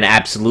 and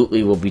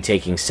absolutely will be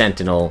taking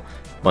Sentinel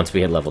once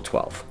we hit level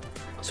 12.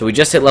 So we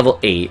just hit level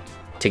 8.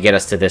 To get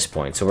us to this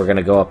point. So we're going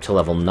to go up to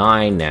level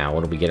 9 now.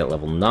 What do we get at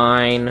level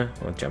 9?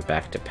 We'll jump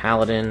back to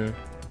Paladin.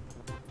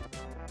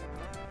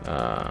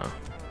 We're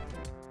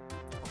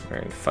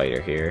in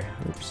Fighter here.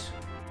 Oops.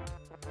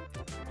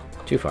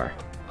 Too far.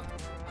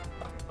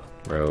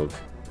 Rogue.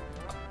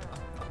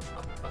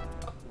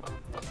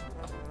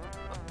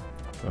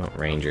 Oh,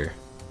 Ranger.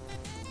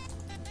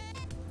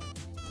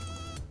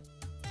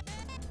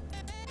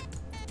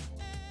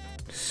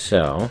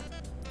 So...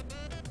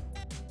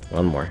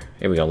 one more.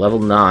 Here we go. Level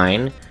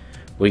 9.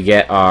 We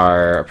get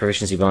our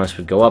proficiency bonus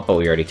would go up, but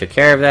we already took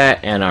care of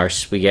that. And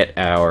we get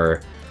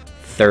our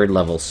 3rd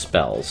level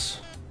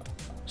spells.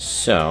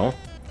 So,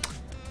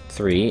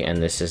 3,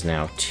 and this is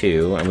now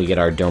 2. And we get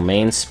our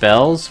domain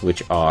spells,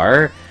 which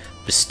are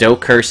Bestow,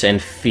 Curse,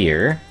 and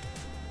Fear.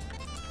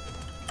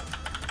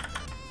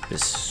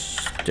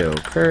 Bestow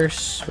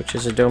Curse, which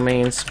is a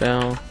domain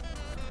spell.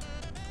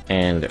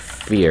 And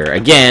Fear.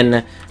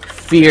 Again,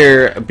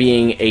 Fear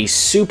being a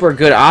super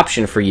good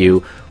option for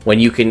you when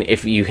you can,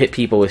 if you hit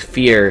people with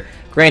Fear.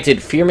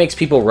 Granted, Fear makes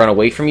people run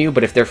away from you,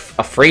 but if they're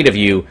afraid of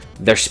you,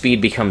 their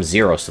speed becomes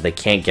 0, so they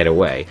can't get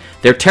away.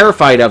 They're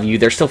terrified of you,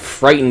 they're still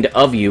frightened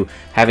of you,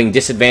 having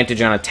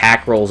disadvantage on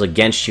attack rolls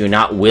against you,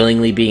 not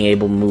willingly being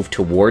able to move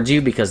towards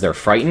you because they're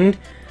frightened,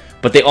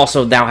 but they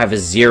also now have a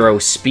 0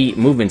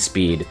 movement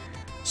speed,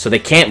 so they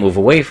can't move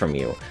away from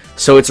you.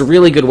 So it's a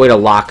really good way to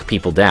lock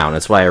people down.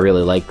 That's why I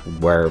really like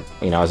where,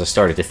 as I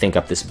started to think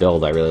up this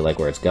build, I really like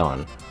where it's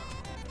gone.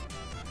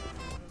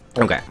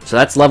 Okay, so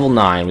that's level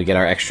 9. We get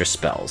our extra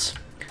spells.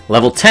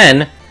 Level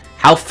 10,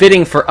 how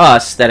fitting for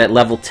us that at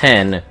level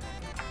 10,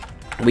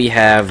 we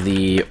have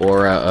the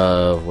Aura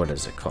of, what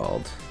is it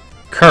called?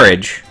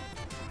 Courage.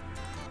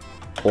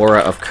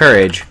 Aura of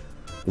Courage.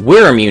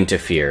 We're immune to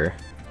fear.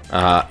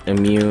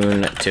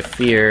 Immune to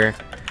fear,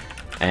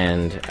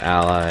 and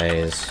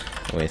allies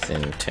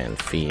within 10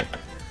 feet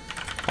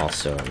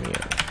also immune.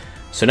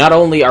 So not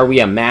only are we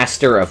a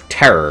master of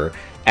terror,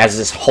 as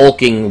this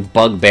hulking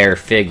bugbear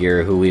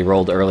figure who we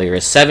rolled earlier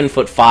is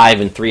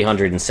 7'5" and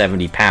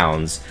 370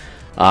 pounds,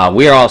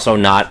 we are also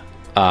not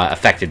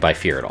affected by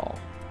fear at all.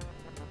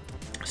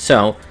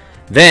 So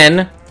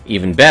then,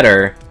 even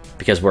better,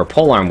 because we're a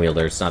polearm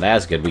wielder, it's not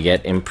as good, we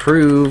get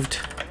improved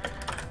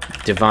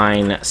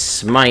Divine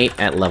Smite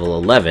at level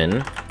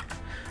 11.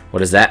 What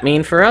does that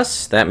mean for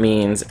us? That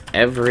means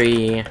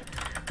every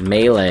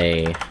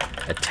melee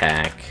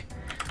attack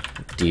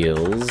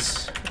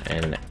deals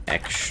an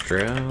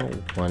extra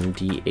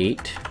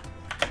 1d8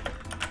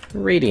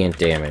 radiant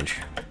damage.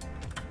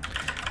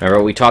 Remember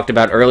what we talked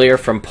about earlier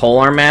from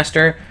Polearm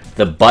Master?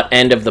 The butt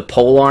end of the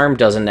polearm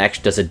does a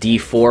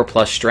d4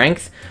 plus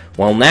strength.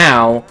 Well,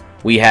 now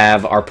we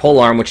have our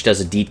polearm, which does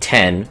a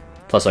d10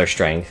 plus our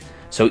strength.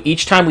 So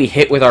each time we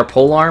hit with our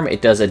polearm,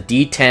 it does a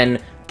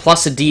d10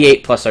 plus a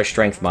d8 plus our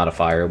strength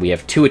modifier. We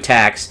have 2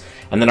 attacks,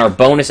 and then our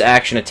bonus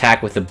action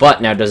attack with the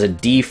butt now does a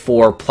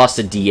d4 plus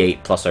a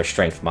d8 plus our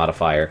strength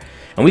modifier.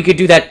 And we could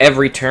do that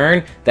every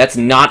turn. That's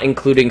not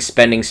including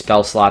spending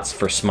spell slots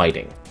for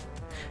smiting.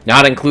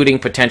 Not including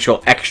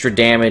potential extra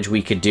damage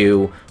we could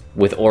do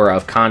with Aura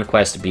of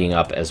Conquest being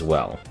up as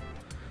well.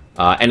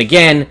 And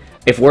again,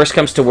 if worse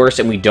comes to worse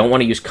and we don't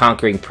want to use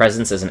Conquering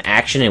Presence as an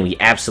action and we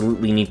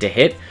absolutely need to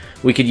hit,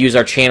 we could use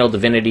our Channel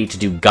Divinity to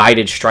do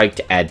Guided Strike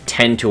to add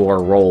 10 to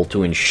our roll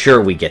to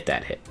ensure we get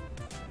that hit.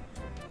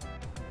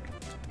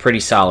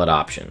 Pretty solid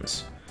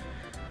options.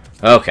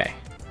 Okay,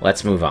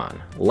 let's move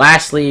on.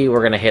 Lastly, we're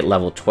going to hit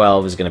level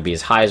 12. Is going to be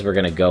as high as we're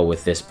going to go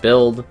with this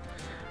build,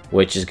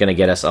 which is going to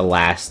get us a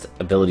last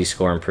ability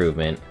score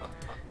improvement.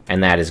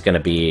 And that is going to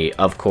be,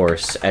 of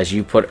course, as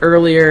you put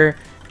earlier,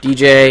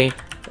 DJ,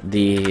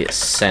 the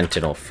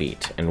Sentinel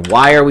feat. And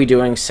why are we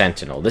doing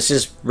Sentinel? This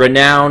is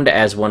renowned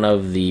as one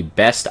of the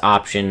best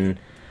option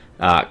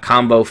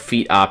combo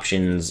feat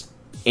options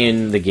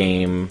in the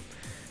game.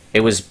 It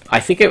was, I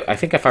think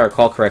if I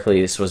recall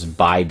correctly, this was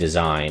by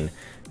design.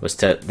 Was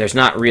to, there's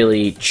not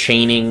really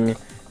chaining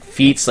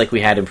feats like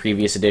we had in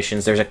previous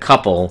editions. There's a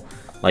couple,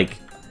 like,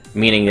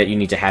 meaning that you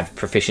need to have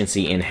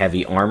proficiency in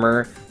heavy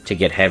armor to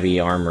get heavy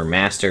armor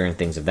master and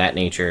things of that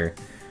nature.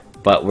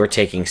 But we're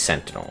taking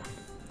Sentinel.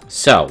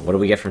 So, what do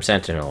we get from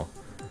Sentinel?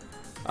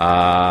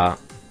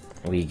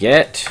 We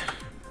get,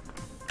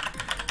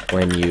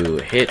 when you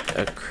hit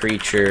a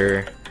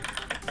creature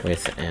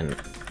with an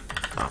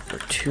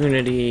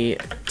opportunity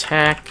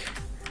attack,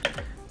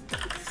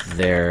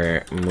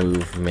 their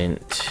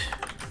movement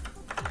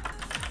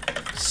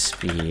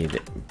speed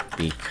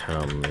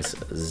becomes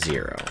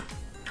 0.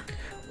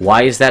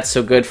 Why is that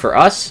so good for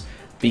us?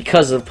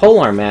 Because of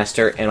Polearm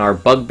Master and our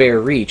Bugbear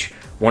Reach,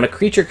 when a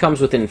creature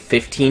comes within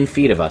 15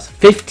 feet of us,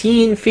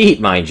 15 feet,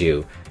 mind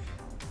you,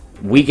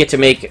 we get to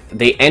make,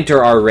 they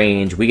enter our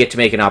range, we get to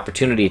make an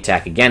opportunity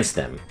attack against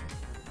them.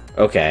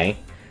 Okay.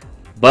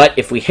 But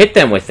if we hit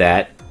them with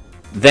that,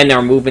 then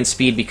our movement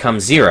speed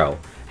becomes 0.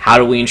 How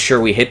do we ensure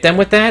we hit them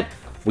with that?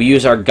 We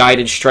use our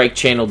Guided Strike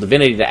Channel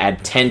Divinity to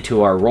add 10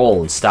 to our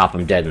roll and stop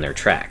them dead in their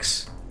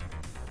tracks.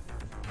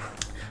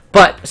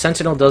 But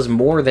Sentinel does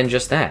more than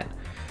just that.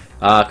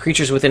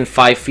 Creatures within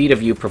 5 feet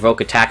of you provoke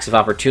attacks of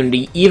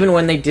opportunity even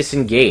when they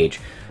disengage.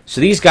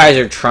 So these guys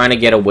are trying to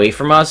get away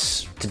from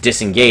us to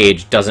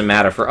disengage. Doesn't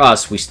matter for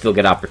us, we still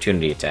get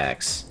opportunity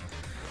attacks.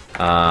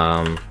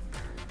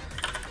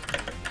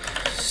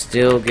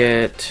 Still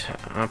get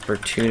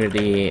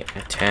opportunity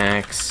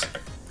attacks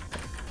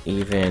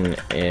even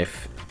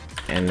if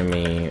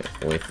enemy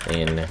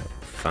within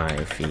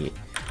 5 feet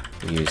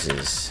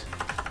uses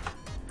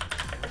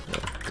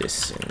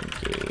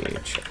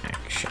disengage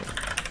action.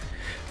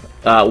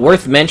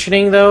 Worth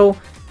mentioning, though,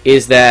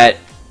 is that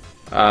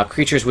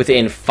creatures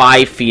within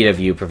 5 feet of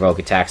you provoke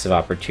attacks of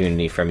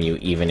opportunity from you,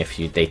 even if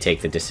they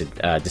take the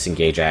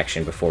disengage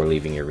action before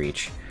leaving your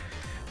reach.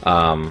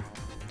 The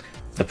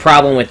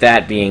problem with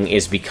that being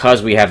is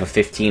because we have a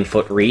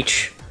 15-foot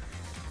reach,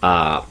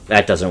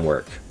 that doesn't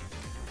work.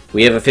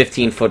 We have a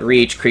 15-foot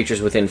reach,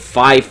 creatures within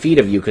 5 feet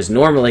of you, because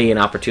normally an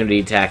opportunity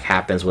attack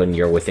happens when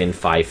you're within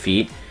 5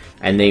 feet,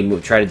 and they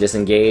try to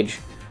disengage.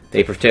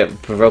 They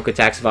provoke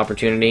attacks of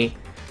opportunity.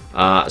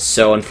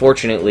 So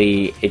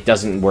unfortunately, it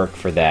doesn't work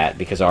for that,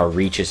 because our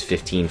reach is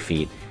 15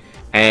 feet.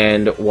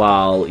 And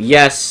while,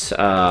 yes,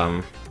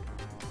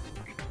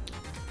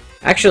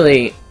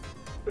 actually,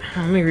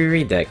 let me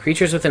reread that.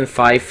 Creatures within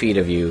 5 feet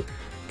of you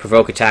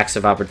provoke attacks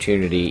of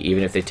opportunity,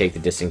 even if they take the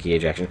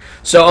disengage action.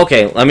 So,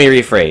 okay, let me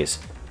rephrase.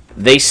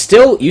 You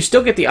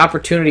still get the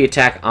opportunity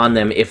attack on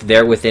them if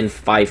they're within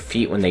 5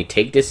 feet when they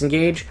take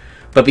disengage,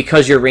 but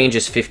because your range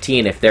is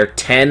 15, if they're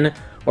 10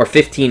 or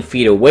 15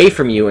 feet away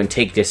from you and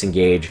take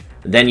disengage,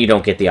 then you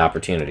don't get the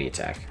opportunity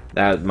attack.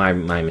 That was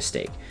my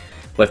mistake.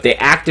 But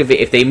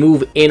if they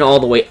move in all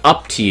the way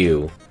up to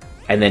you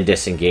and then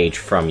disengage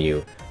from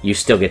you, you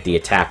still get the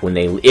attack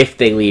if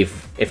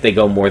they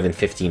go more than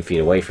 15 feet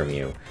away from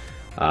you,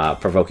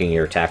 provoking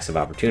your attacks of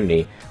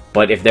opportunity.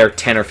 But if they're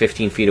 10 or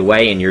 15 feet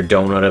away and you're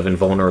donut of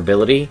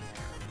invulnerability,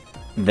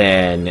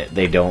 then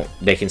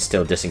they can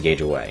still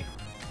disengage away.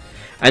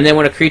 And then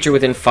when a creature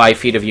within 5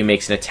 feet of you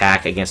makes an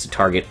attack against a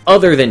target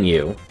other than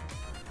you,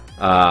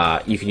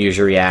 you can use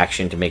your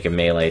reaction to make a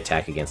melee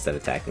attack against that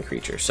attacking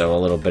creature. So a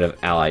little bit of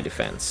ally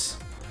defense.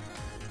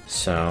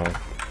 So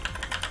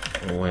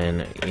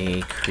when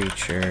a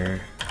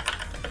creature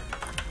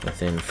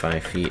within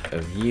 5 feet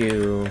of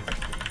you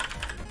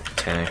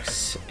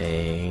attacks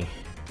a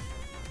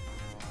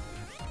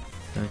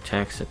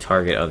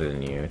target other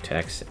than you,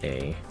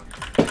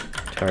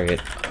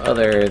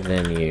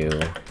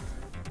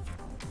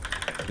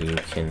 you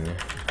can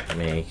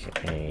make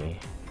a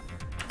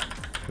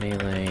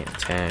melee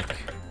attack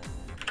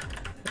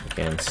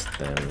against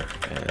them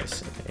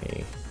as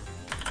a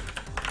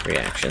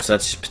reaction. So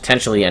that's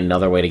potentially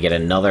another way to get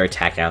another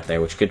attack out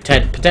there, which could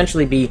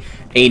potentially be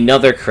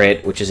another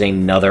crit, which is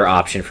another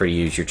option for you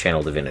to use your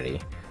Channel Divinity.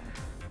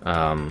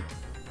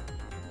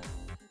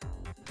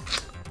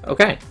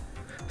 Okay.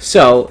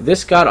 So,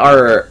 this got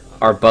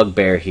our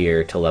Bugbear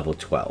here to level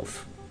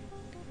 12.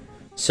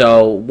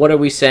 So, what are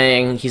we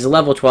saying? He's a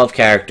level 12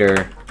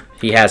 character.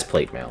 He has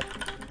plate mail.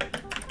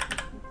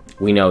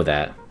 We know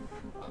that.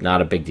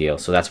 Not a big deal.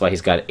 So that's why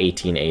he's got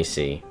 18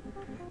 AC.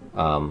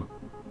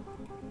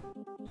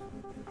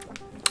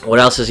 What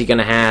else is he going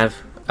to have?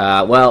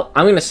 Well,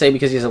 I'm going to say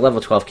because he's a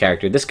level 12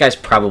 character, this guy's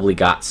probably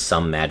got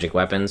some magic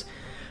weapons.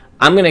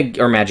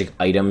 Or magic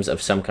items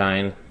of some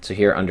kind. So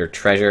here under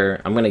treasure,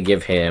 I'm going to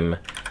give him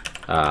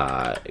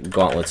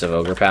Gauntlets of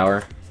Ogre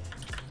Power.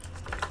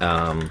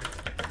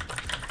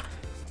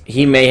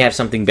 He may have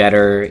something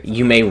better.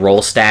 You may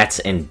roll stats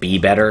and be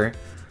better.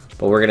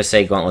 But we're going to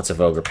say Gauntlets of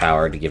Ogre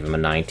Power to give him a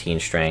 19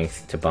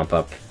 strength, to bump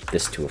up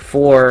this to a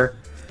 4,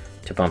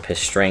 to bump his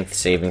strength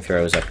saving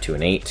throws up to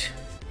an 8.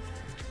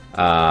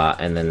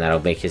 And then that'll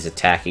make his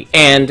attacking.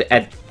 And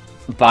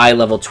by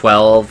level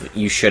 12,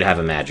 you should have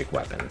a magic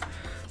weapon.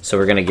 So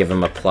we're going to give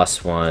him a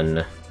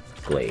 +1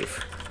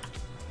 glaive.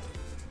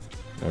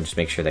 We'll just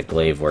make sure that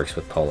glaive works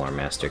with Polearm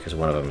Master, because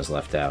one of them is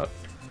left out.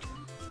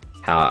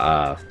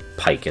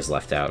 Pike is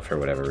left out for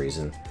whatever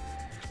reason.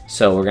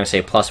 So we're going to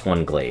say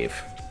 +1 glaive.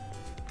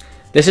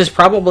 This is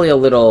probably a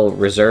little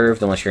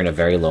reserved unless you're in a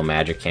very low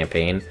magic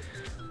campaign.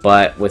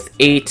 But with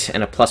 8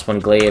 and a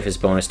 +1 glaive, his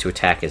bonus to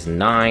attack is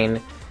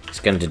 9. He's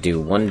going to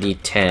do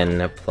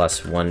 1d10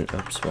 plus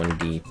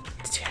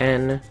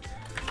 1d10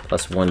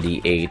 plus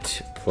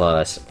 1d8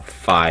 plus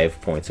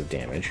 5 points of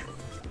damage.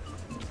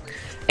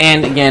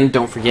 And again,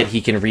 don't forget he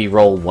can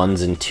re-roll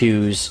 1s and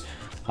 2s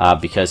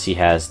because he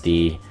has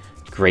the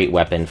great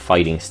weapon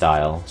fighting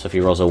style. So if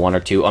he rolls a 1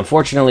 or 2,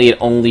 unfortunately it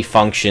only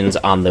functions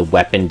on the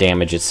weapon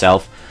damage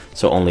itself,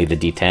 so only the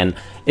d10.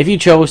 If you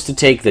chose to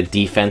take the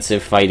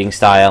defensive fighting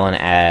style and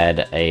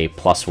add a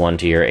 +1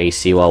 to your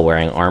AC while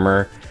wearing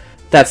armor,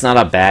 that's not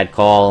a bad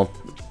call,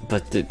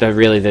 but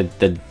really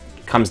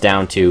comes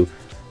down to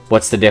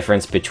what's the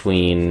difference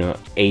between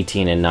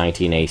 18 and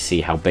 19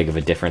 AC, how big of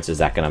a difference is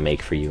that going to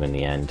make for you in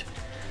the end.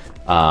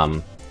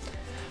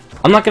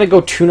 I'm not going to go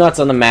too nuts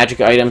on the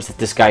magic items that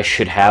this guy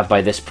should have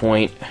by this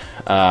point.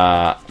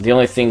 The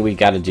only thing we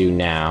got to do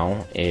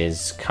now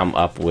is come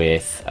up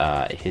with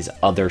his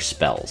other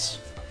spells.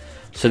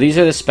 So these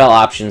are the spell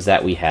options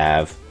that we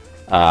have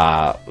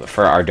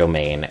for our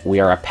domain. We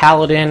are a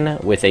paladin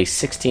with a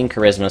 16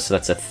 charisma, so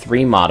that's a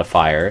 3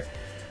 modifier,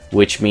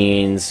 which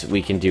means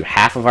we can do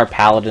half of our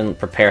paladin,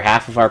 prepare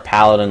half of our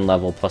paladin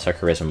level plus our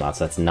charisma mod,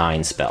 so that's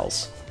 9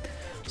 spells.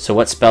 So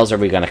what spells are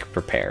we going to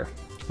prepare?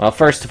 Well,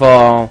 first of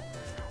all,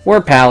 we're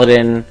a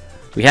paladin,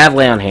 we have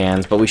Lay on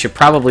Hands, but we should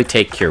probably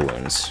take Cure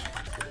Wounds.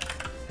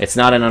 It's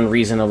not an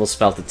unreasonable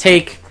spell to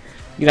take.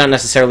 You're not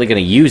necessarily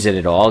going to use it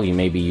at all. You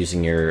may be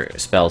using your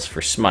spells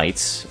for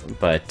smites,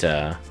 but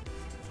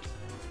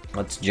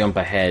let's jump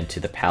ahead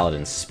to the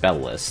paladin spell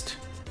list,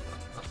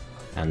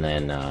 and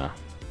then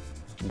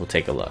we'll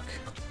take a look.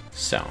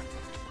 So,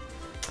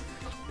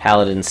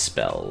 paladin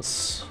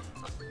spells.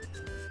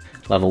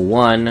 Level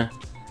 1.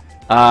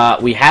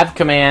 We have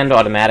command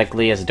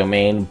automatically as a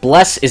domain.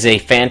 Bless is a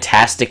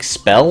fantastic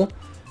spell.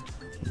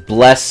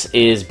 Bless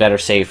is better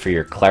saved for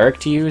your cleric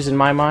to use, in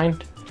my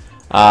mind.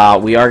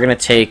 We are going to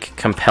take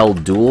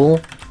Compelled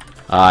Duel.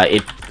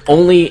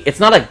 It's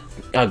not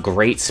a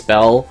great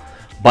spell,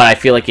 but I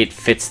feel like it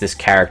fits this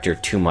character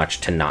too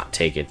much to not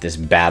take it. This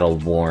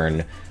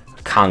battle-worn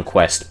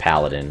conquest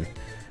paladin.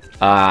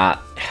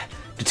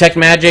 Detect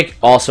Magic,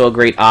 also a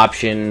great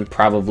option,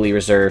 probably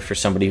reserved for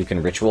somebody who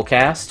can ritual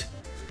cast.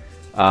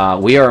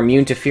 We are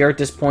immune to fear at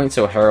this point,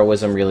 so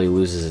heroism really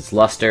loses its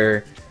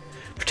luster.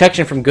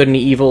 Protection from Good and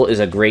Evil is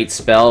a great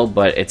spell,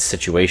 but it's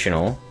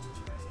situational.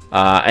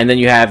 And then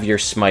you have your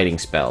smiting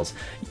spells.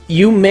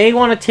 You may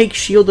want to take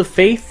Shield of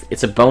Faith.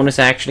 It's a bonus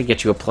action to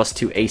get you a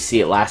 +2 AC.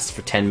 It lasts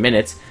for 10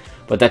 minutes,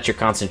 but that's your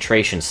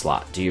concentration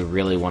slot. Do you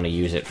really want to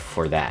use it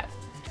for that?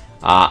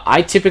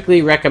 I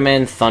typically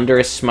recommend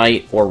Thunderous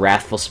Smite or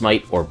Wrathful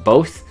Smite or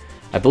both.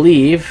 I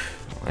believe,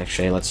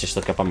 actually, let's just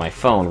look up on my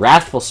phone.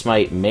 Wrathful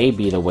Smite may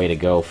be the way to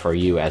go for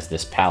you as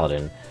this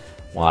paladin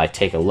while I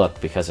take a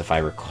look, because if I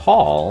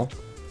recall,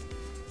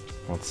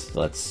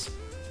 let's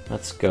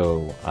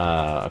go.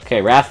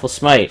 Okay, Wrathful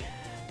Smite.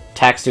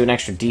 Attacks do an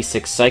extra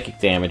d6 psychic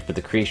damage, but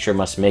the creature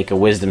must make a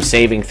wisdom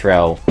saving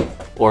throw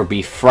or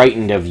be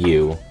frightened of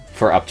you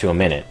for up to a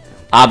minute.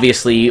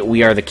 Obviously,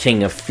 we are the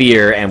king of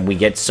fear, and we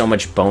get so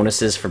much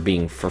bonuses for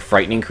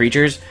frightening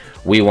creatures.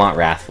 We want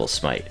Wrathful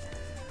Smite.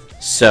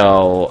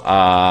 So,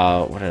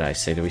 what did I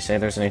say? Did we say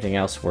there's anything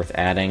else worth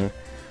adding?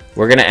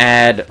 We're going to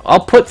add...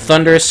 I'll put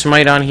Thunderous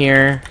Smite on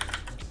here,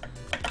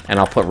 and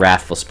I'll put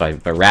Wrathful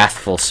Smite, but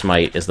Wrathful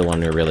Smite is the one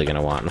we're really going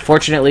to want.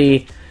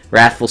 Unfortunately,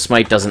 Wrathful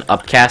Smite doesn't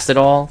upcast at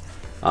all,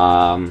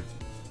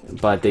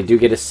 but they do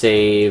get a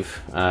save.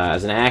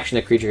 As an action,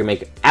 the creature can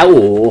make...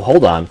 Ow!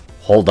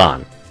 Hold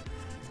on.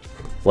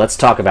 Let's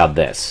talk about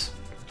this.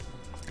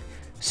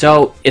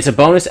 So, it's a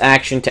bonus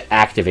action to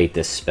activate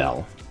this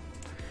spell.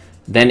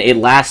 Then it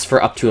lasts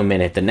for up to a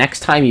minute. The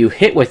next time you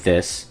hit with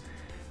this,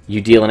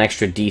 you deal an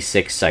extra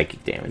d6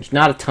 psychic damage.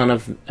 Not a ton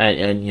of...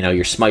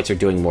 your smites are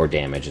doing more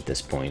damage at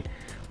this point.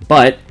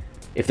 But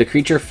if the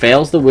creature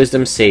fails the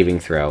wisdom saving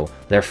throw,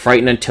 they're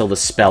frightened until the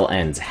spell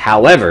ends.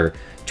 However,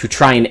 to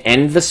try and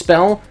end the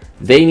spell,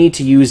 they need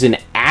to use an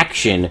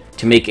action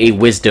to make a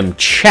wisdom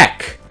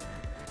check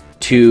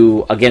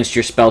against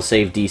your spell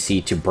save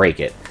DC to break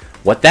it.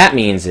 What that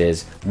means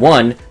is,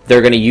 one,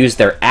 they're going to use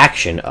their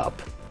action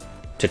up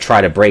to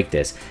try to break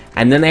this,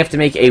 and then they have to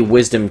make a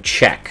wisdom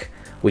check,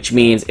 which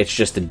means it's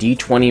just a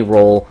d20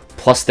 roll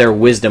plus their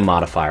wisdom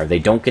modifier. They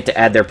don't get to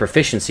add their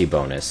proficiency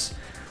bonus.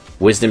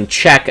 Wisdom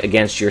check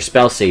against your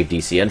spell save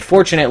DC.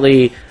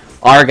 Unfortunately,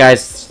 our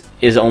guys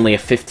is only a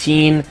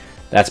 15.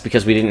 That's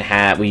because we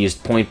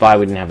used point buy,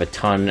 we didn't have a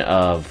ton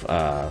of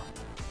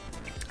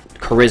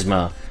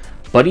charisma.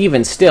 But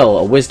even still,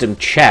 a wisdom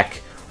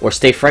check or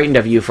stay frightened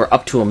of you for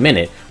up to a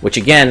minute, which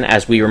again,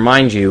 as we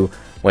remind you,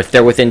 if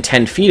they're within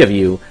 10 feet of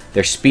you,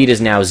 their speed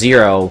is now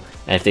 0,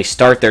 and if they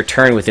start their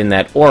turn within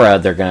that aura,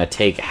 they're going to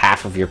take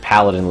half of your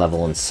paladin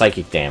level in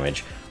psychic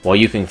damage, while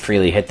you can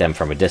freely hit them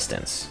from a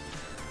distance.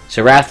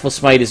 So Wrathful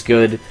Smite is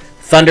good.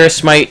 Thunderous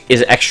Smite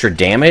is extra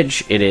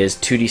damage. It is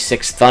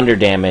 2d6 thunder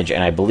damage,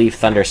 and I believe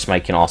Thunderous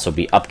Smite can also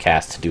be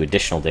upcast to do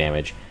additional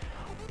damage.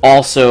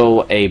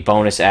 Also a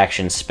bonus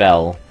action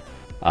spell.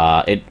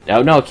 It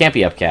can't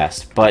be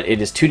upcast, but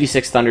it is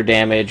 2d6 thunder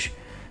damage.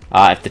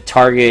 If the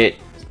target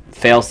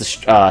fails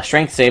the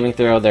strength saving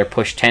throw, they're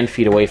pushed 10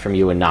 feet away from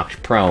you and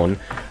knocked prone.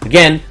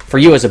 Again, for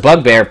you as a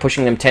bugbear,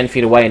 pushing them 10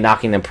 feet away and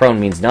knocking them prone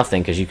means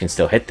nothing because you can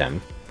still hit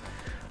them.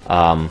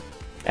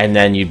 And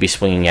then you'd be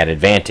swinging at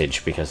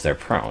advantage because they're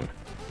prone.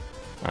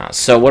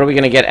 So what are we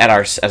going to get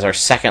as our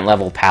second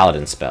level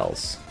paladin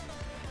spells?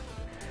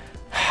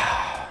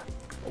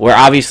 We're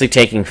obviously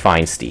taking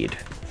Fine Steed,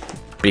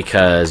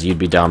 because you'd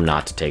be dumb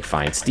not to take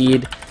Fine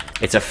Steed.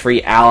 It's a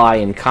free ally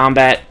in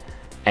combat,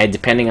 and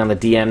depending on the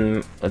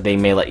DM, they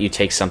may let you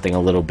take something a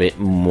little bit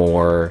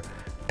more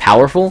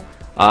powerful.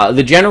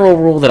 The general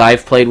rule that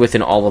I've played with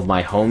in all of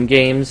my home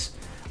games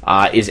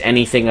is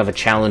anything of a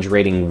challenge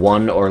rating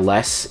 1 or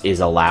less is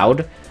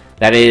allowed.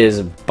 That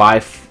is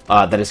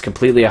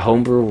completely a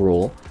homebrew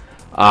rule.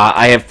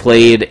 I have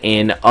played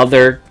in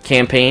other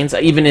campaigns,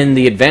 even in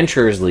the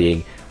Adventurers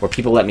League, where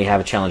people let me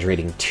have a challenge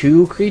rating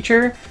 2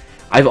 creature.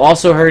 I've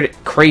also heard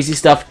crazy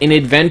stuff in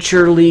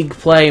Adventure League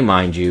play,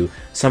 mind you.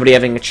 Somebody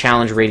having a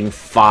challenge rating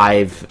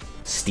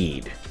 5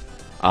 steed.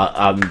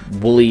 A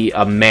woolly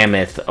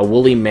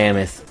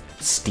mammoth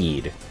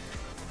steed.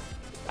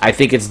 I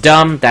think it's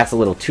dumb. That's a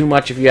little too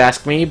much if you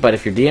ask me, but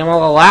if your DM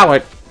will allow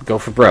it, go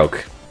for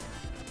broke.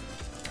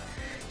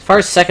 As far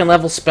as second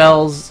level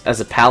spells, as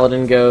a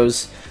paladin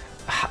goes,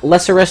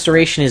 Lesser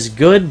Restoration is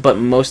good, but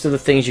most of the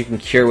things you can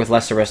cure with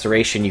Lesser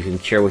Restoration, you can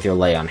cure with your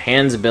Lay on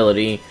Hands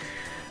ability.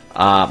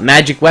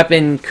 Magic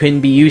Weapon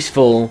can be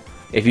useful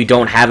if you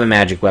don't have a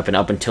magic weapon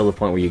up until the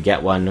point where you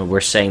get one.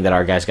 We're saying that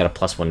our guy's got a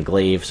 +1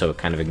 glaive, so it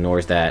kind of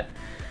ignores that.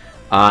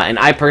 And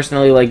I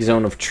personally like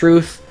Zone of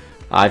Truth.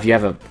 If you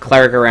have a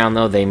cleric around,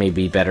 though, they may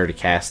be better to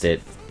cast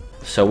it.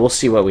 So we'll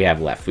see what we have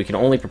left. We can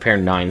only prepare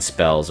 9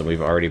 spells, and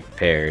we've already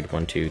prepared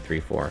 1, 2, 3,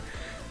 4,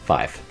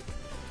 5.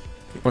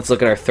 Let's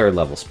look at our third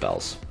level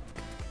spells.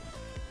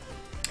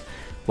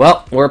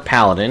 Well, we're a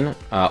paladin.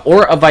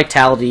 Aura of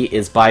Vitality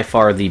is by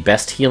far the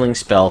best healing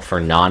spell for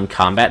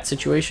non-combat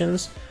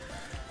situations.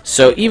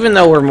 So even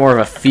though we're more of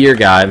a fear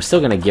guy, I'm still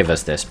going to give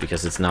us this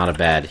because it's not a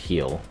bad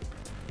heal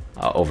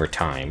over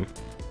time.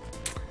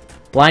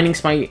 Blinding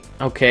Smite,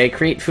 okay.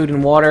 Create Food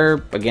and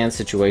Water, again,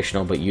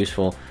 situational but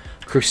useful.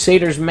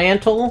 Crusader's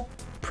Mantle,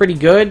 pretty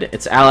good.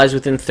 Its allies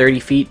within 30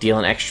 feet deal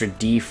an extra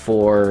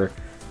D4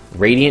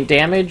 radiant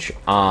damage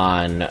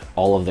on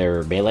all of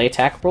their melee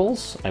attack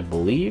rolls, I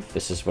believe.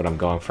 This is what I'm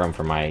going from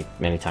for my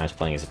many times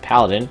playing as a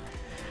paladin.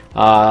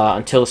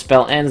 Until the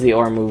spell ends, the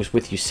aura moves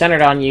with you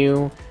centered on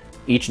you.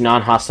 Each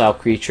non-hostile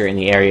creature in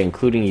the area,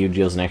 including you,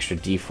 deals an extra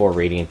D4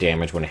 radiant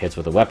damage when it hits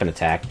with a weapon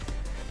attack.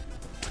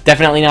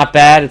 Definitely not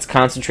bad. It's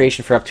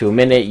concentration for up to a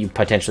minute. You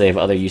potentially have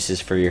other uses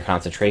for your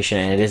concentration,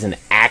 and it is an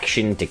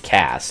action to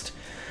cast.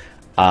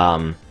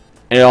 And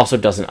it also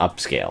doesn't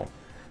upscale.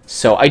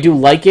 So I do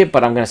like it,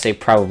 but I'm going to say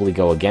probably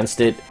go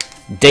against it.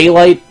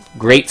 Daylight,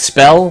 great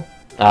spell.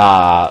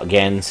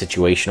 Again,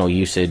 situational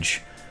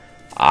usage.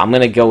 I'm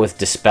going to go with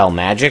Dispel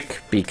Magic,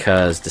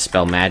 because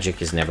Dispel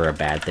Magic is never a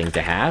bad thing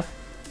to have.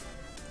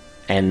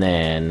 And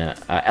then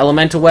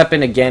Elemental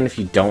Weapon, again, if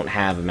you don't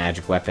have a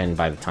magic weapon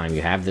by the time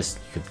you have this,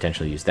 you could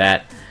potentially use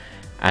that.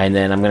 And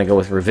then I'm going to go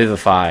with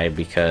Revivify,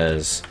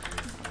 because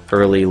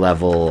early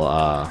level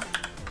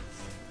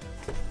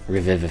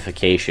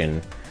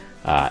Revivification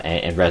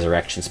and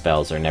Resurrection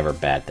spells are never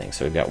bad things.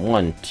 So we've got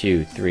 1,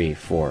 2, 3,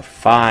 4,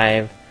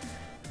 5,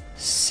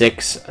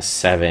 6,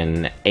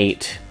 7,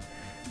 8.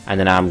 And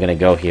then I'm going to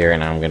go here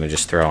and I'm going to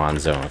just throw on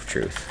Zone of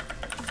Truth.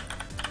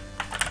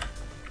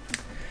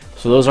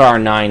 So those are our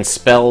 9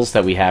 spells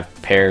that we have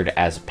prepared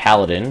as a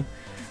paladin.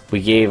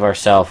 We gave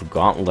ourselves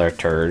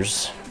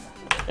Gauntleters,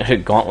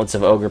 Gauntlets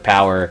of Ogre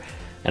Power,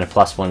 and a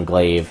 +1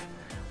 glaive.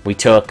 We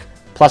took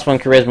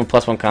 +1 Charisma,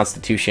 +1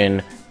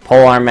 Constitution,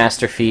 Polearm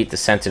Master Feat, the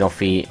Sentinel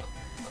Feat,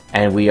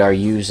 and we are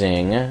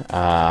using,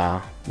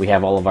 we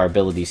have all of our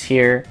abilities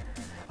here.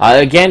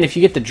 Again, if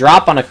you get the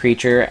drop on a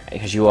creature,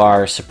 because you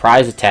are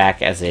surprise attack,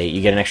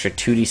 you get an extra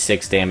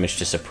 2d6 damage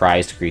to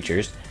surprised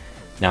creatures.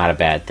 Not a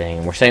bad thing.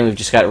 And we're saying we've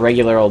just got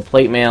regular old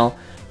plate mail.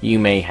 You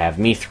may have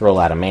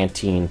Mithril,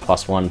 Adamantine,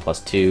 +1,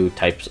 +2,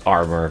 types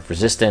armor of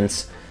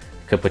resistance.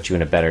 Could put you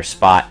in a better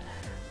spot.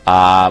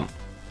 I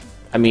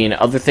mean,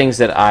 other things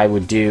that I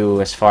would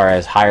do as far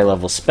as higher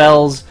level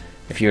spells,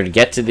 if you were to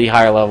get to the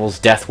higher levels,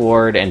 Death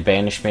Ward and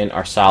Banishment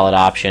are solid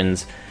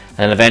options. And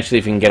then eventually,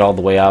 if you can get all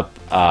the way up,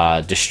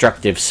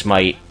 Destructive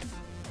Smite,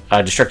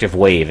 Destructive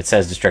Wave. It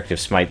says Destructive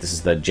Smite. This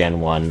is the Gen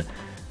 1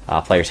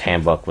 Player's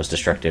Handbook was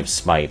Destructive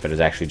Smite, but it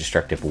was actually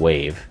Destructive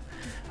Wave.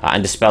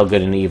 And Dispel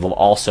Good and Evil,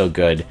 also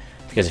good,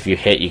 because if you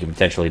hit, you can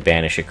potentially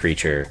banish a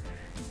creature,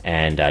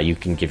 and you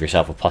can give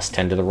yourself a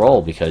 +10 to the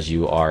roll because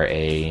you are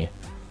a,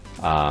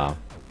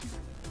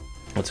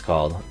 what's it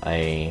called?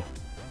 A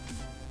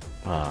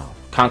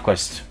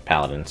Conquest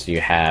Paladin, so you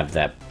have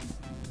that,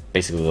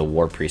 basically the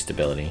War Priest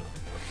ability.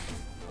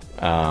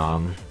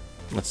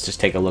 Let's just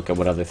take a look at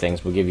what other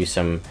things will give you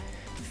some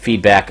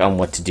feedback on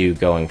what to do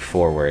going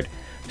forward.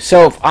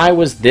 So if I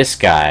was this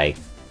guy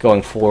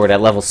going forward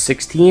at level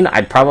 16,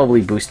 I'd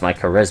probably boost my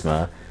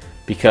Charisma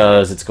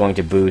because it's going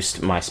to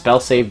boost my spell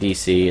save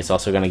DC. It's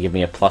also going to give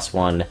me a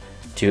 +1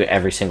 to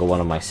every single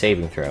one of my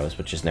saving throws,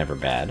 which is never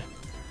bad.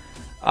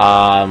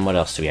 What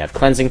else do we have?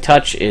 Cleansing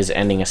Touch is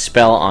ending a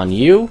spell on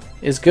you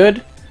is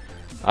good.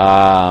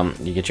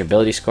 You get your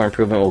ability score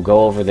improvement. We'll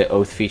go over the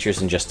Oath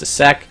features in just a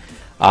sec.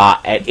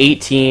 At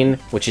 18,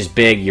 which is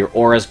big, your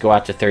auras go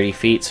out to 30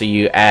 feet, so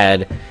you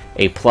add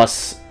a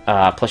plus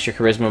your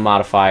Charisma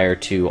modifier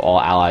to all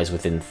allies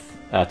within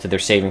to their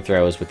saving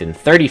throws within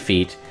 30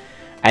 feet.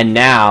 And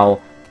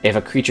now, if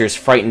a creature is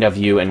frightened of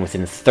you and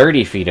within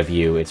 30 feet of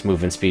you, its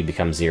movement speed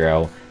becomes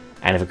 0.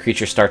 And if a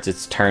creature starts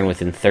its turn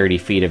within 30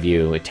 feet of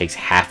you, it takes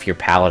half your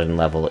Paladin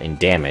level in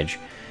damage.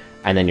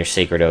 And then your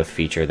Sacred Oath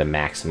feature, the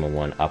maximum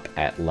one, up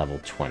at level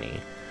 20.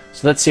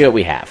 So let's see what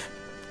we have.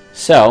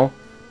 So,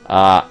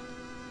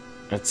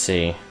 let's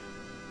see.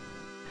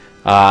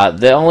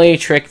 The only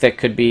trick that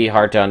could be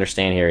hard to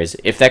understand here is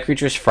if that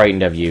creature is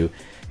frightened of you,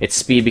 its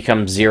speed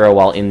becomes 0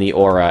 while in the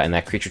aura, and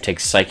that creature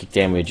takes psychic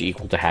damage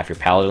equal to half your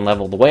Paladin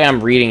level. The way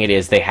I'm reading it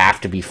is they have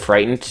to be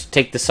frightened to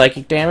take the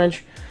psychic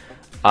damage.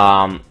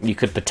 You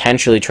could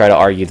potentially try to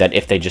argue that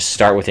if they just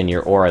start within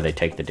your aura, they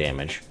take the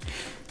damage.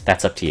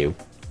 That's up to you.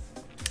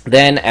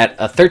 Then at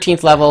a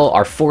 13th level,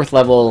 our 4th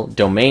level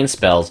domain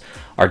spells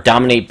are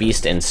Dominate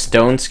Beast and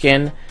Stone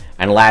Skin.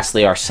 And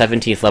lastly, our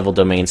 17th level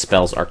domain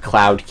spells are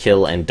Cloud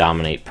Kill and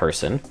Dominate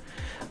Person.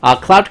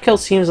 Cloud Kill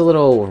seems a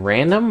little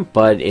random,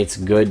 but it's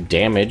good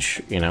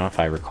damage, you know, if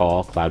I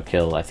recall. Cloud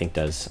Kill, I think,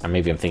 does... Or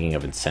maybe I'm thinking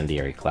of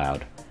Incendiary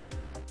Cloud.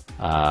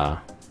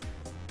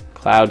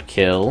 Cloud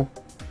Kill.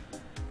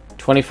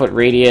 20-foot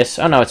radius.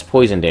 Oh, no, it's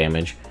poison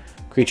damage.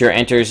 Creature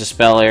enters a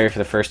spell area for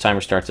the first time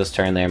or starts its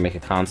turn there. Make a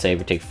con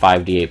save or take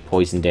 5d8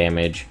 poison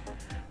damage.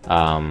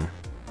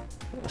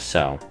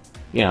 So...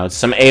 You know, it's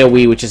some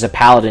AoE, which is a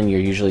Paladin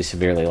you're usually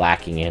severely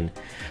lacking in.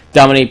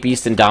 Dominate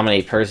Beast and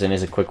Dominate Person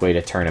is a quick way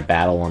to turn a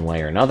battle one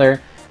way or another.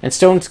 And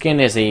Stone Skin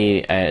is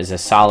a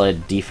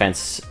solid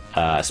defense,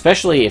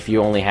 especially if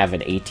you only have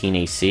an 18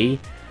 AC.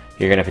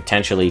 You're going to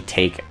potentially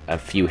take a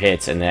few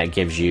hits, and that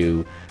gives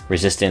you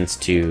resistance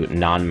to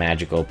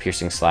non-magical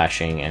piercing,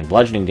 slashing, and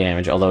bludgeoning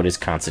damage, although it is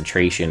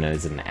concentration and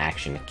is an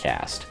action to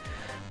cast.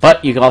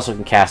 But you also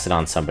can cast it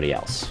on somebody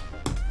else.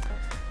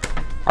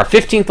 Our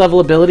 15th level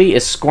ability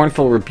is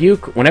Scornful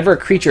Rebuke. Whenever a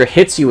creature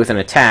hits you with an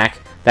attack,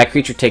 that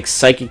creature takes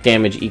psychic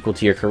damage equal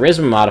to your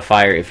Charisma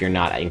modifier if you're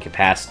not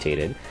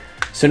incapacitated.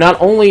 So not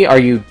only are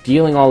you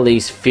dealing all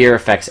these fear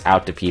effects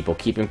out to people,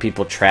 keeping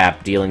people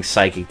trapped, dealing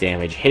psychic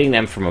damage, hitting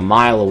them from a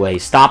mile away,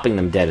 stopping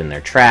them dead in their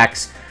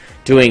tracks,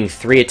 doing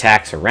 3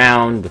 attacks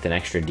around with an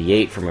extra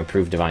d8 from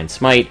Improved Divine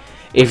Smite,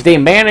 if they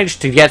manage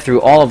to get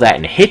through all of that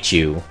and hit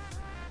you,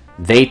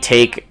 they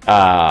take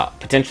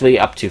potentially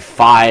up to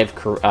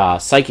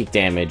 5 psychic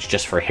damage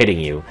just for hitting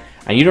you.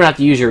 And you don't have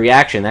to use your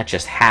reaction, that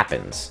just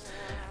happens.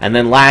 And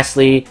then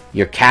lastly,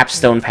 your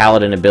Capstone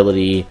Paladin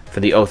ability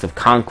for the Oath of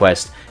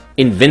Conquest,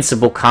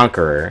 Invincible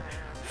Conqueror.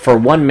 For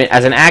 1 minute,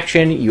 as an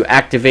action, you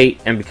activate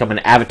and become an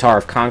Avatar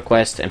of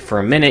Conquest, and for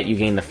a minute, you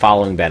gain the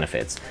following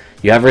benefits.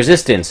 You have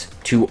resistance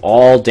to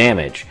all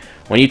damage.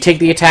 When you take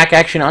the attack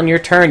action on your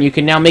turn, you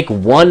can now make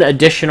 1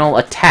 additional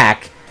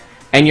attack,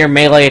 and your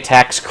melee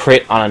attacks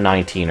crit on a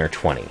 19 or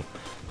 20.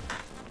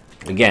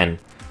 Again,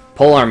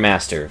 Polearm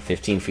Master,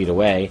 15 feet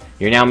away.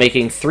 You're now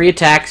making 3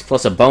 attacks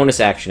plus a bonus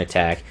action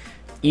attack.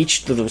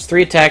 Each of those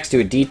 3 attacks do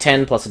a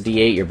d10 plus a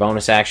d8. Your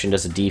bonus action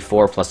does a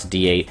d4 plus a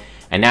d8.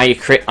 And now you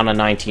crit on a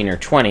 19 or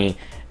 20,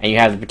 and you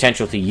have the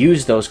potential to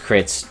use those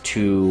crits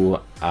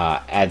to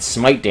add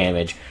smite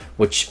damage,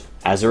 which,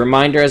 as a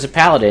reminder as a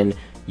paladin,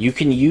 you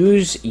can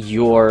use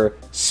your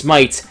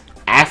smites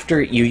after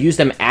you use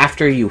them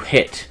after you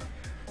hit.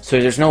 So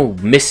there's no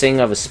missing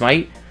of a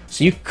smite.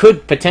 So you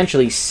could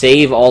potentially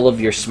save all of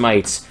your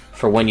smites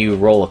for when you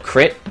roll a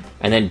crit,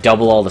 and then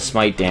double all the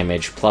smite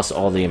damage plus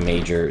all the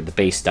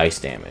base dice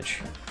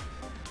damage.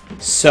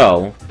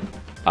 So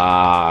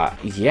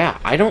Yeah,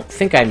 I don't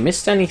think I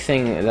missed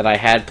anything that I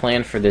had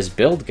planned for this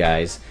build,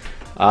 guys.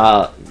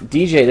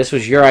 DJ, this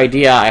was your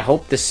idea. I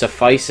hope this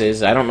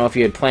suffices. I don't know if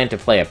you had planned to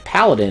play a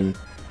Paladin,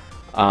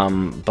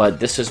 but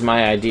this is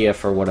my idea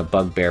for what a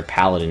Bugbear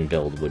Paladin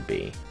build would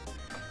be.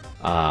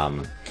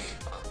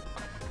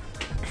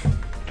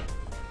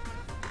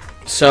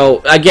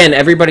 So, again,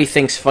 everybody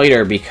thinks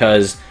Fighter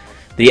because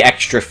the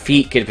extra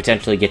feat could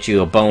potentially get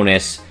you a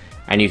bonus,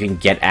 and you can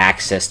get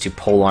access to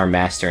Polearm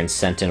Master and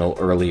Sentinel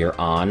earlier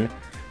on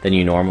than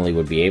you normally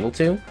would be able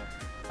to.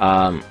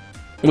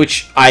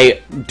 Which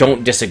I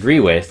don't disagree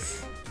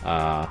with,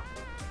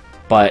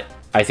 but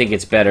I think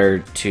it's better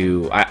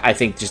to... I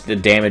think just the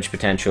damage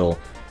potential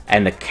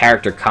and the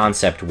character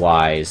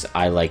concept-wise,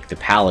 I like the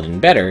Paladin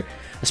better.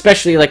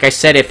 Especially, like I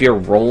said, if you're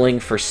rolling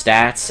for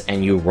stats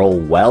and you roll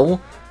well,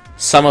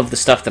 some of the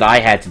stuff that I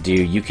had to do,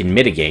 you can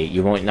mitigate.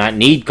 You won't not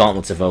need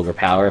Gauntlets of Ogre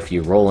Power. If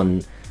you roll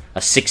in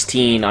a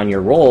 16 on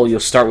your roll, you'll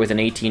start with an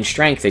 18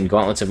 Strength, and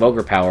Gauntlets of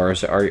Ogre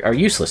Powers are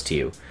useless to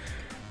you.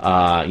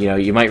 You know,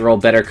 you might roll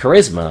better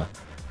Charisma,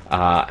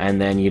 and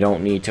then you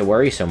don't need to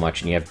worry so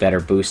much, and you have better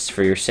boosts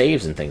for your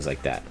saves and things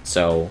like that.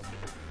 So,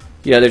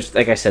 you know, there's,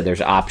 like I said,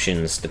 there's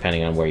options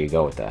depending on where you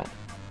go with that.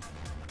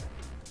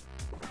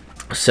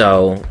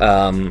 So,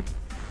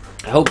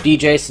 I hope,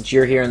 DJ, since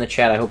you're here in the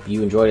chat, I hope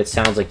you enjoyed it.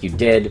 Sounds like you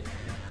did.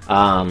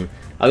 I'm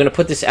going to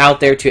put this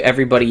out there to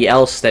everybody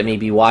else that may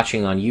be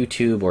watching on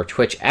YouTube or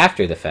Twitch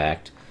after the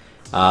fact.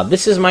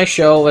 This is my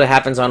show that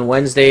happens on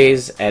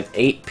Wednesdays at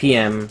 8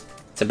 p.m.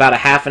 It's about a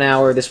half an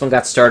hour. This one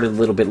got started a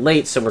little bit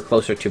late, so we're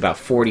closer to about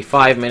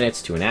 45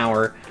 minutes to an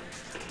hour.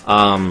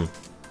 I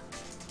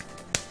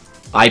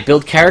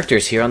build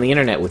characters here on the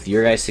internet with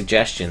your guys'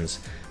 suggestions.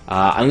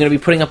 I'm going to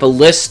be putting up a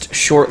list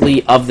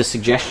shortly of the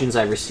suggestions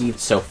I received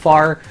so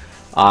far.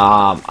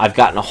 I've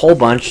gotten a whole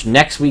bunch.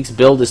 Next week's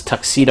build is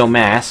Tuxedo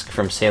Mask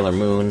from Sailor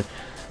Moon,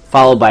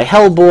 followed by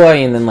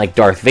Hellboy, and then like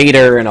Darth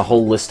Vader, and a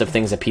whole list of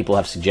things that people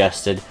have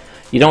suggested.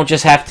 You don't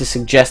just have to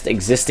suggest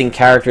existing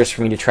characters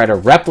for me to try to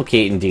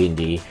replicate in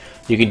D&D.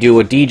 You can do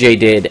what DJ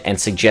did and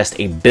suggest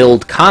a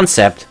build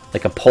concept,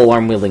 like a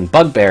polearm wielding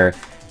bugbear,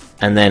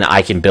 and then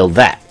I can build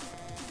that.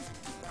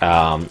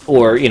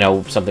 Or, you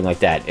know, something like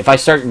that. If I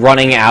start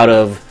running out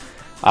of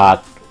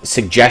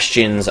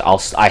suggestions,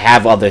 I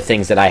have other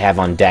things that I have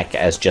on deck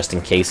as just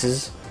in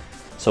cases,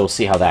 so we'll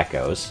see how that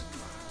goes.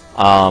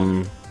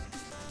 But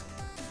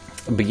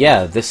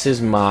yeah, this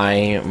is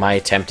my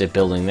attempt at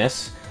building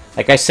this.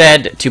 Like I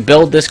said, to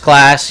build this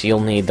class, you'll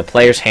need the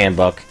Player's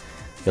Handbook,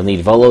 you'll need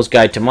Volo's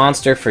Guide to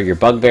Monster for your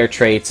Bugbear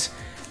traits,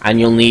 and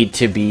you'll need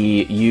to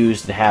be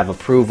used to have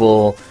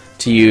approval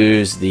to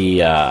use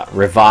the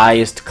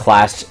revised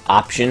class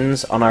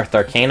options on Unearthed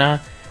Arcana,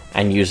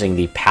 and using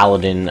the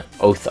Paladin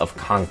Oath of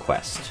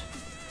Conquest.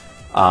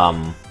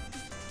 But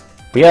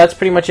yeah, that's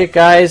pretty much it,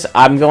 guys.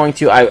 I'm going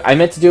to... I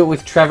meant to do it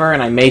with Trevor,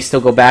 and I may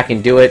still go back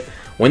and do it.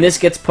 When this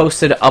gets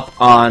posted up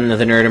on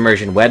the Nerd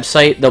Immersion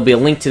website, there'll be a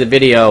link to the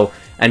video,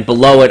 and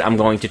below it I'm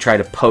going to try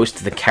to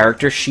post the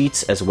character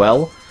sheets as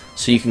well,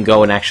 so you can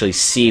go and actually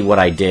see what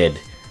I did,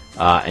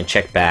 and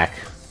check back,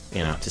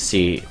 you know, to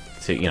see...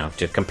 you know,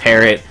 to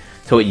compare it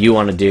to what you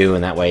want to do,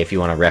 and that way if you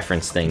want to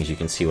reference things, you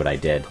can see what I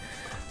did.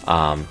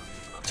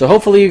 So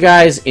hopefully you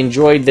guys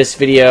enjoyed this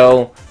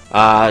video.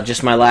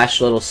 Just my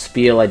last little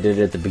spiel I did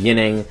at the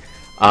beginning.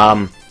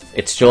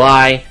 It's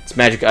July. It's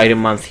Magic Item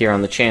Month here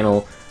on the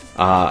channel.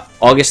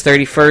 August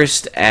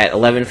 31st at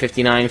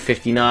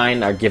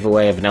 11:59:59, our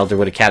giveaway of an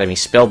Elderwood Academy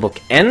Spellbook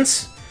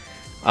ends.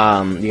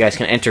 You guys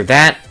can enter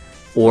that,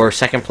 or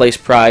second place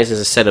prize is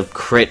a set of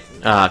crit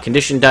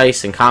condition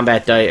dice and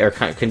combat dice, or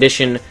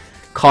condition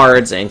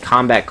cards and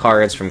combat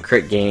cards from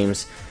Crit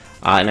Games.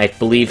 And I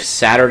believe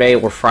Saturday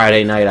or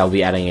Friday night I'll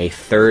be adding a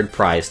third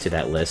prize to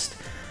that list.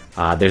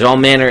 There's all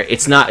manner.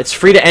 It's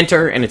free to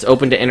enter, and it's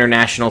open to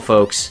international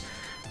folks.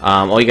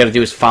 All you got to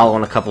do is follow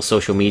on a couple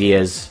social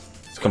medias.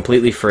 It's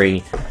completely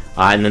free.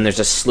 And then there's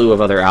a slew of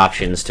other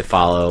options to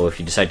follow. If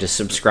you decide to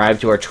subscribe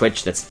to our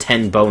Twitch, that's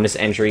 10 bonus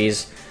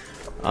entries.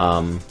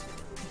 That's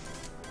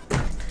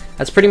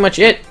pretty much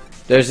it.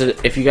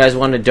 If you guys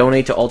want to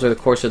donate to alter the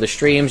course of the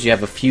streams, you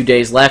have a few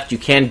days left. You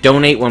can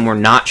donate when we're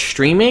not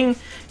streaming,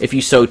 if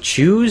you so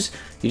choose.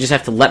 You just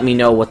have to let me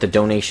know what the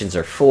donations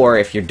are for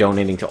if you're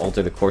donating to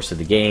alter the course of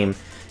the game.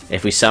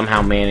 If we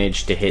somehow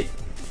manage to hit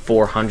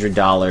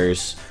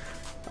 $400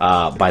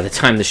 by the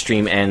time the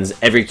stream ends,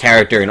 every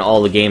character in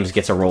all the games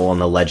gets a roll on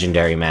the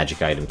legendary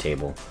magic item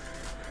table.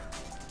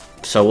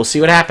 So we'll see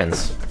what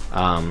happens.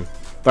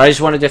 But I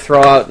just wanted to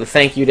throw out the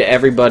thank you to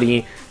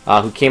everybody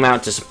who came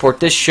out to support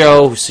this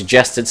show, who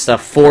suggested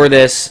stuff for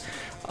this,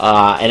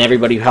 and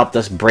everybody who helped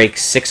us break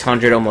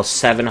 600, almost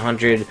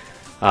 700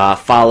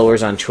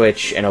 followers on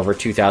Twitch and over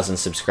 2,000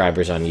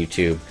 subscribers on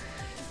YouTube.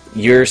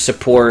 Your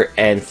support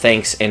and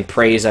thanks and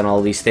praise on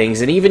all these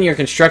things, and even your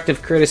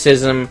constructive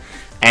criticism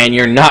and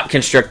your not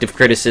constructive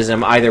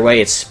criticism, either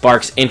way, it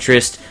sparks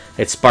interest,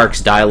 it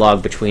sparks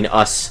dialogue between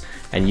us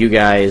and you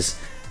guys,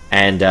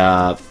 and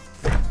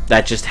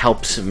that just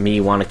helps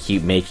me want to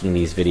keep making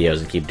these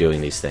videos and keep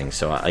doing these things.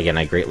 So again,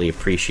 I greatly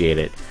appreciate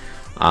it.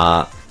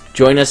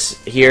 Join us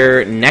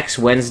here next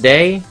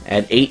Wednesday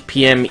at 8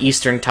 p.m.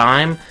 Eastern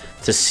Time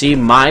to see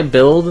my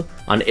build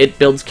on It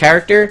Build's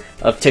character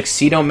of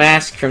Tuxedo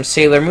Mask from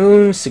Sailor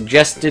Moon,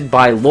 suggested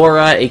by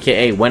Laura,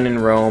 aka When in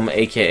Rome,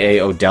 aka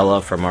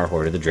Odella from our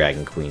Horde of the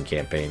Dragon Queen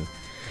campaign.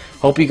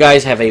 Hope you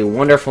guys have a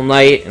wonderful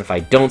night, and if I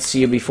don't see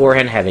you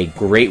beforehand, have a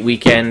great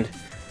weekend,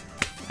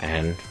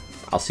 and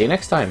I'll see you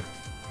next time.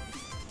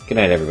 Good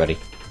night, everybody.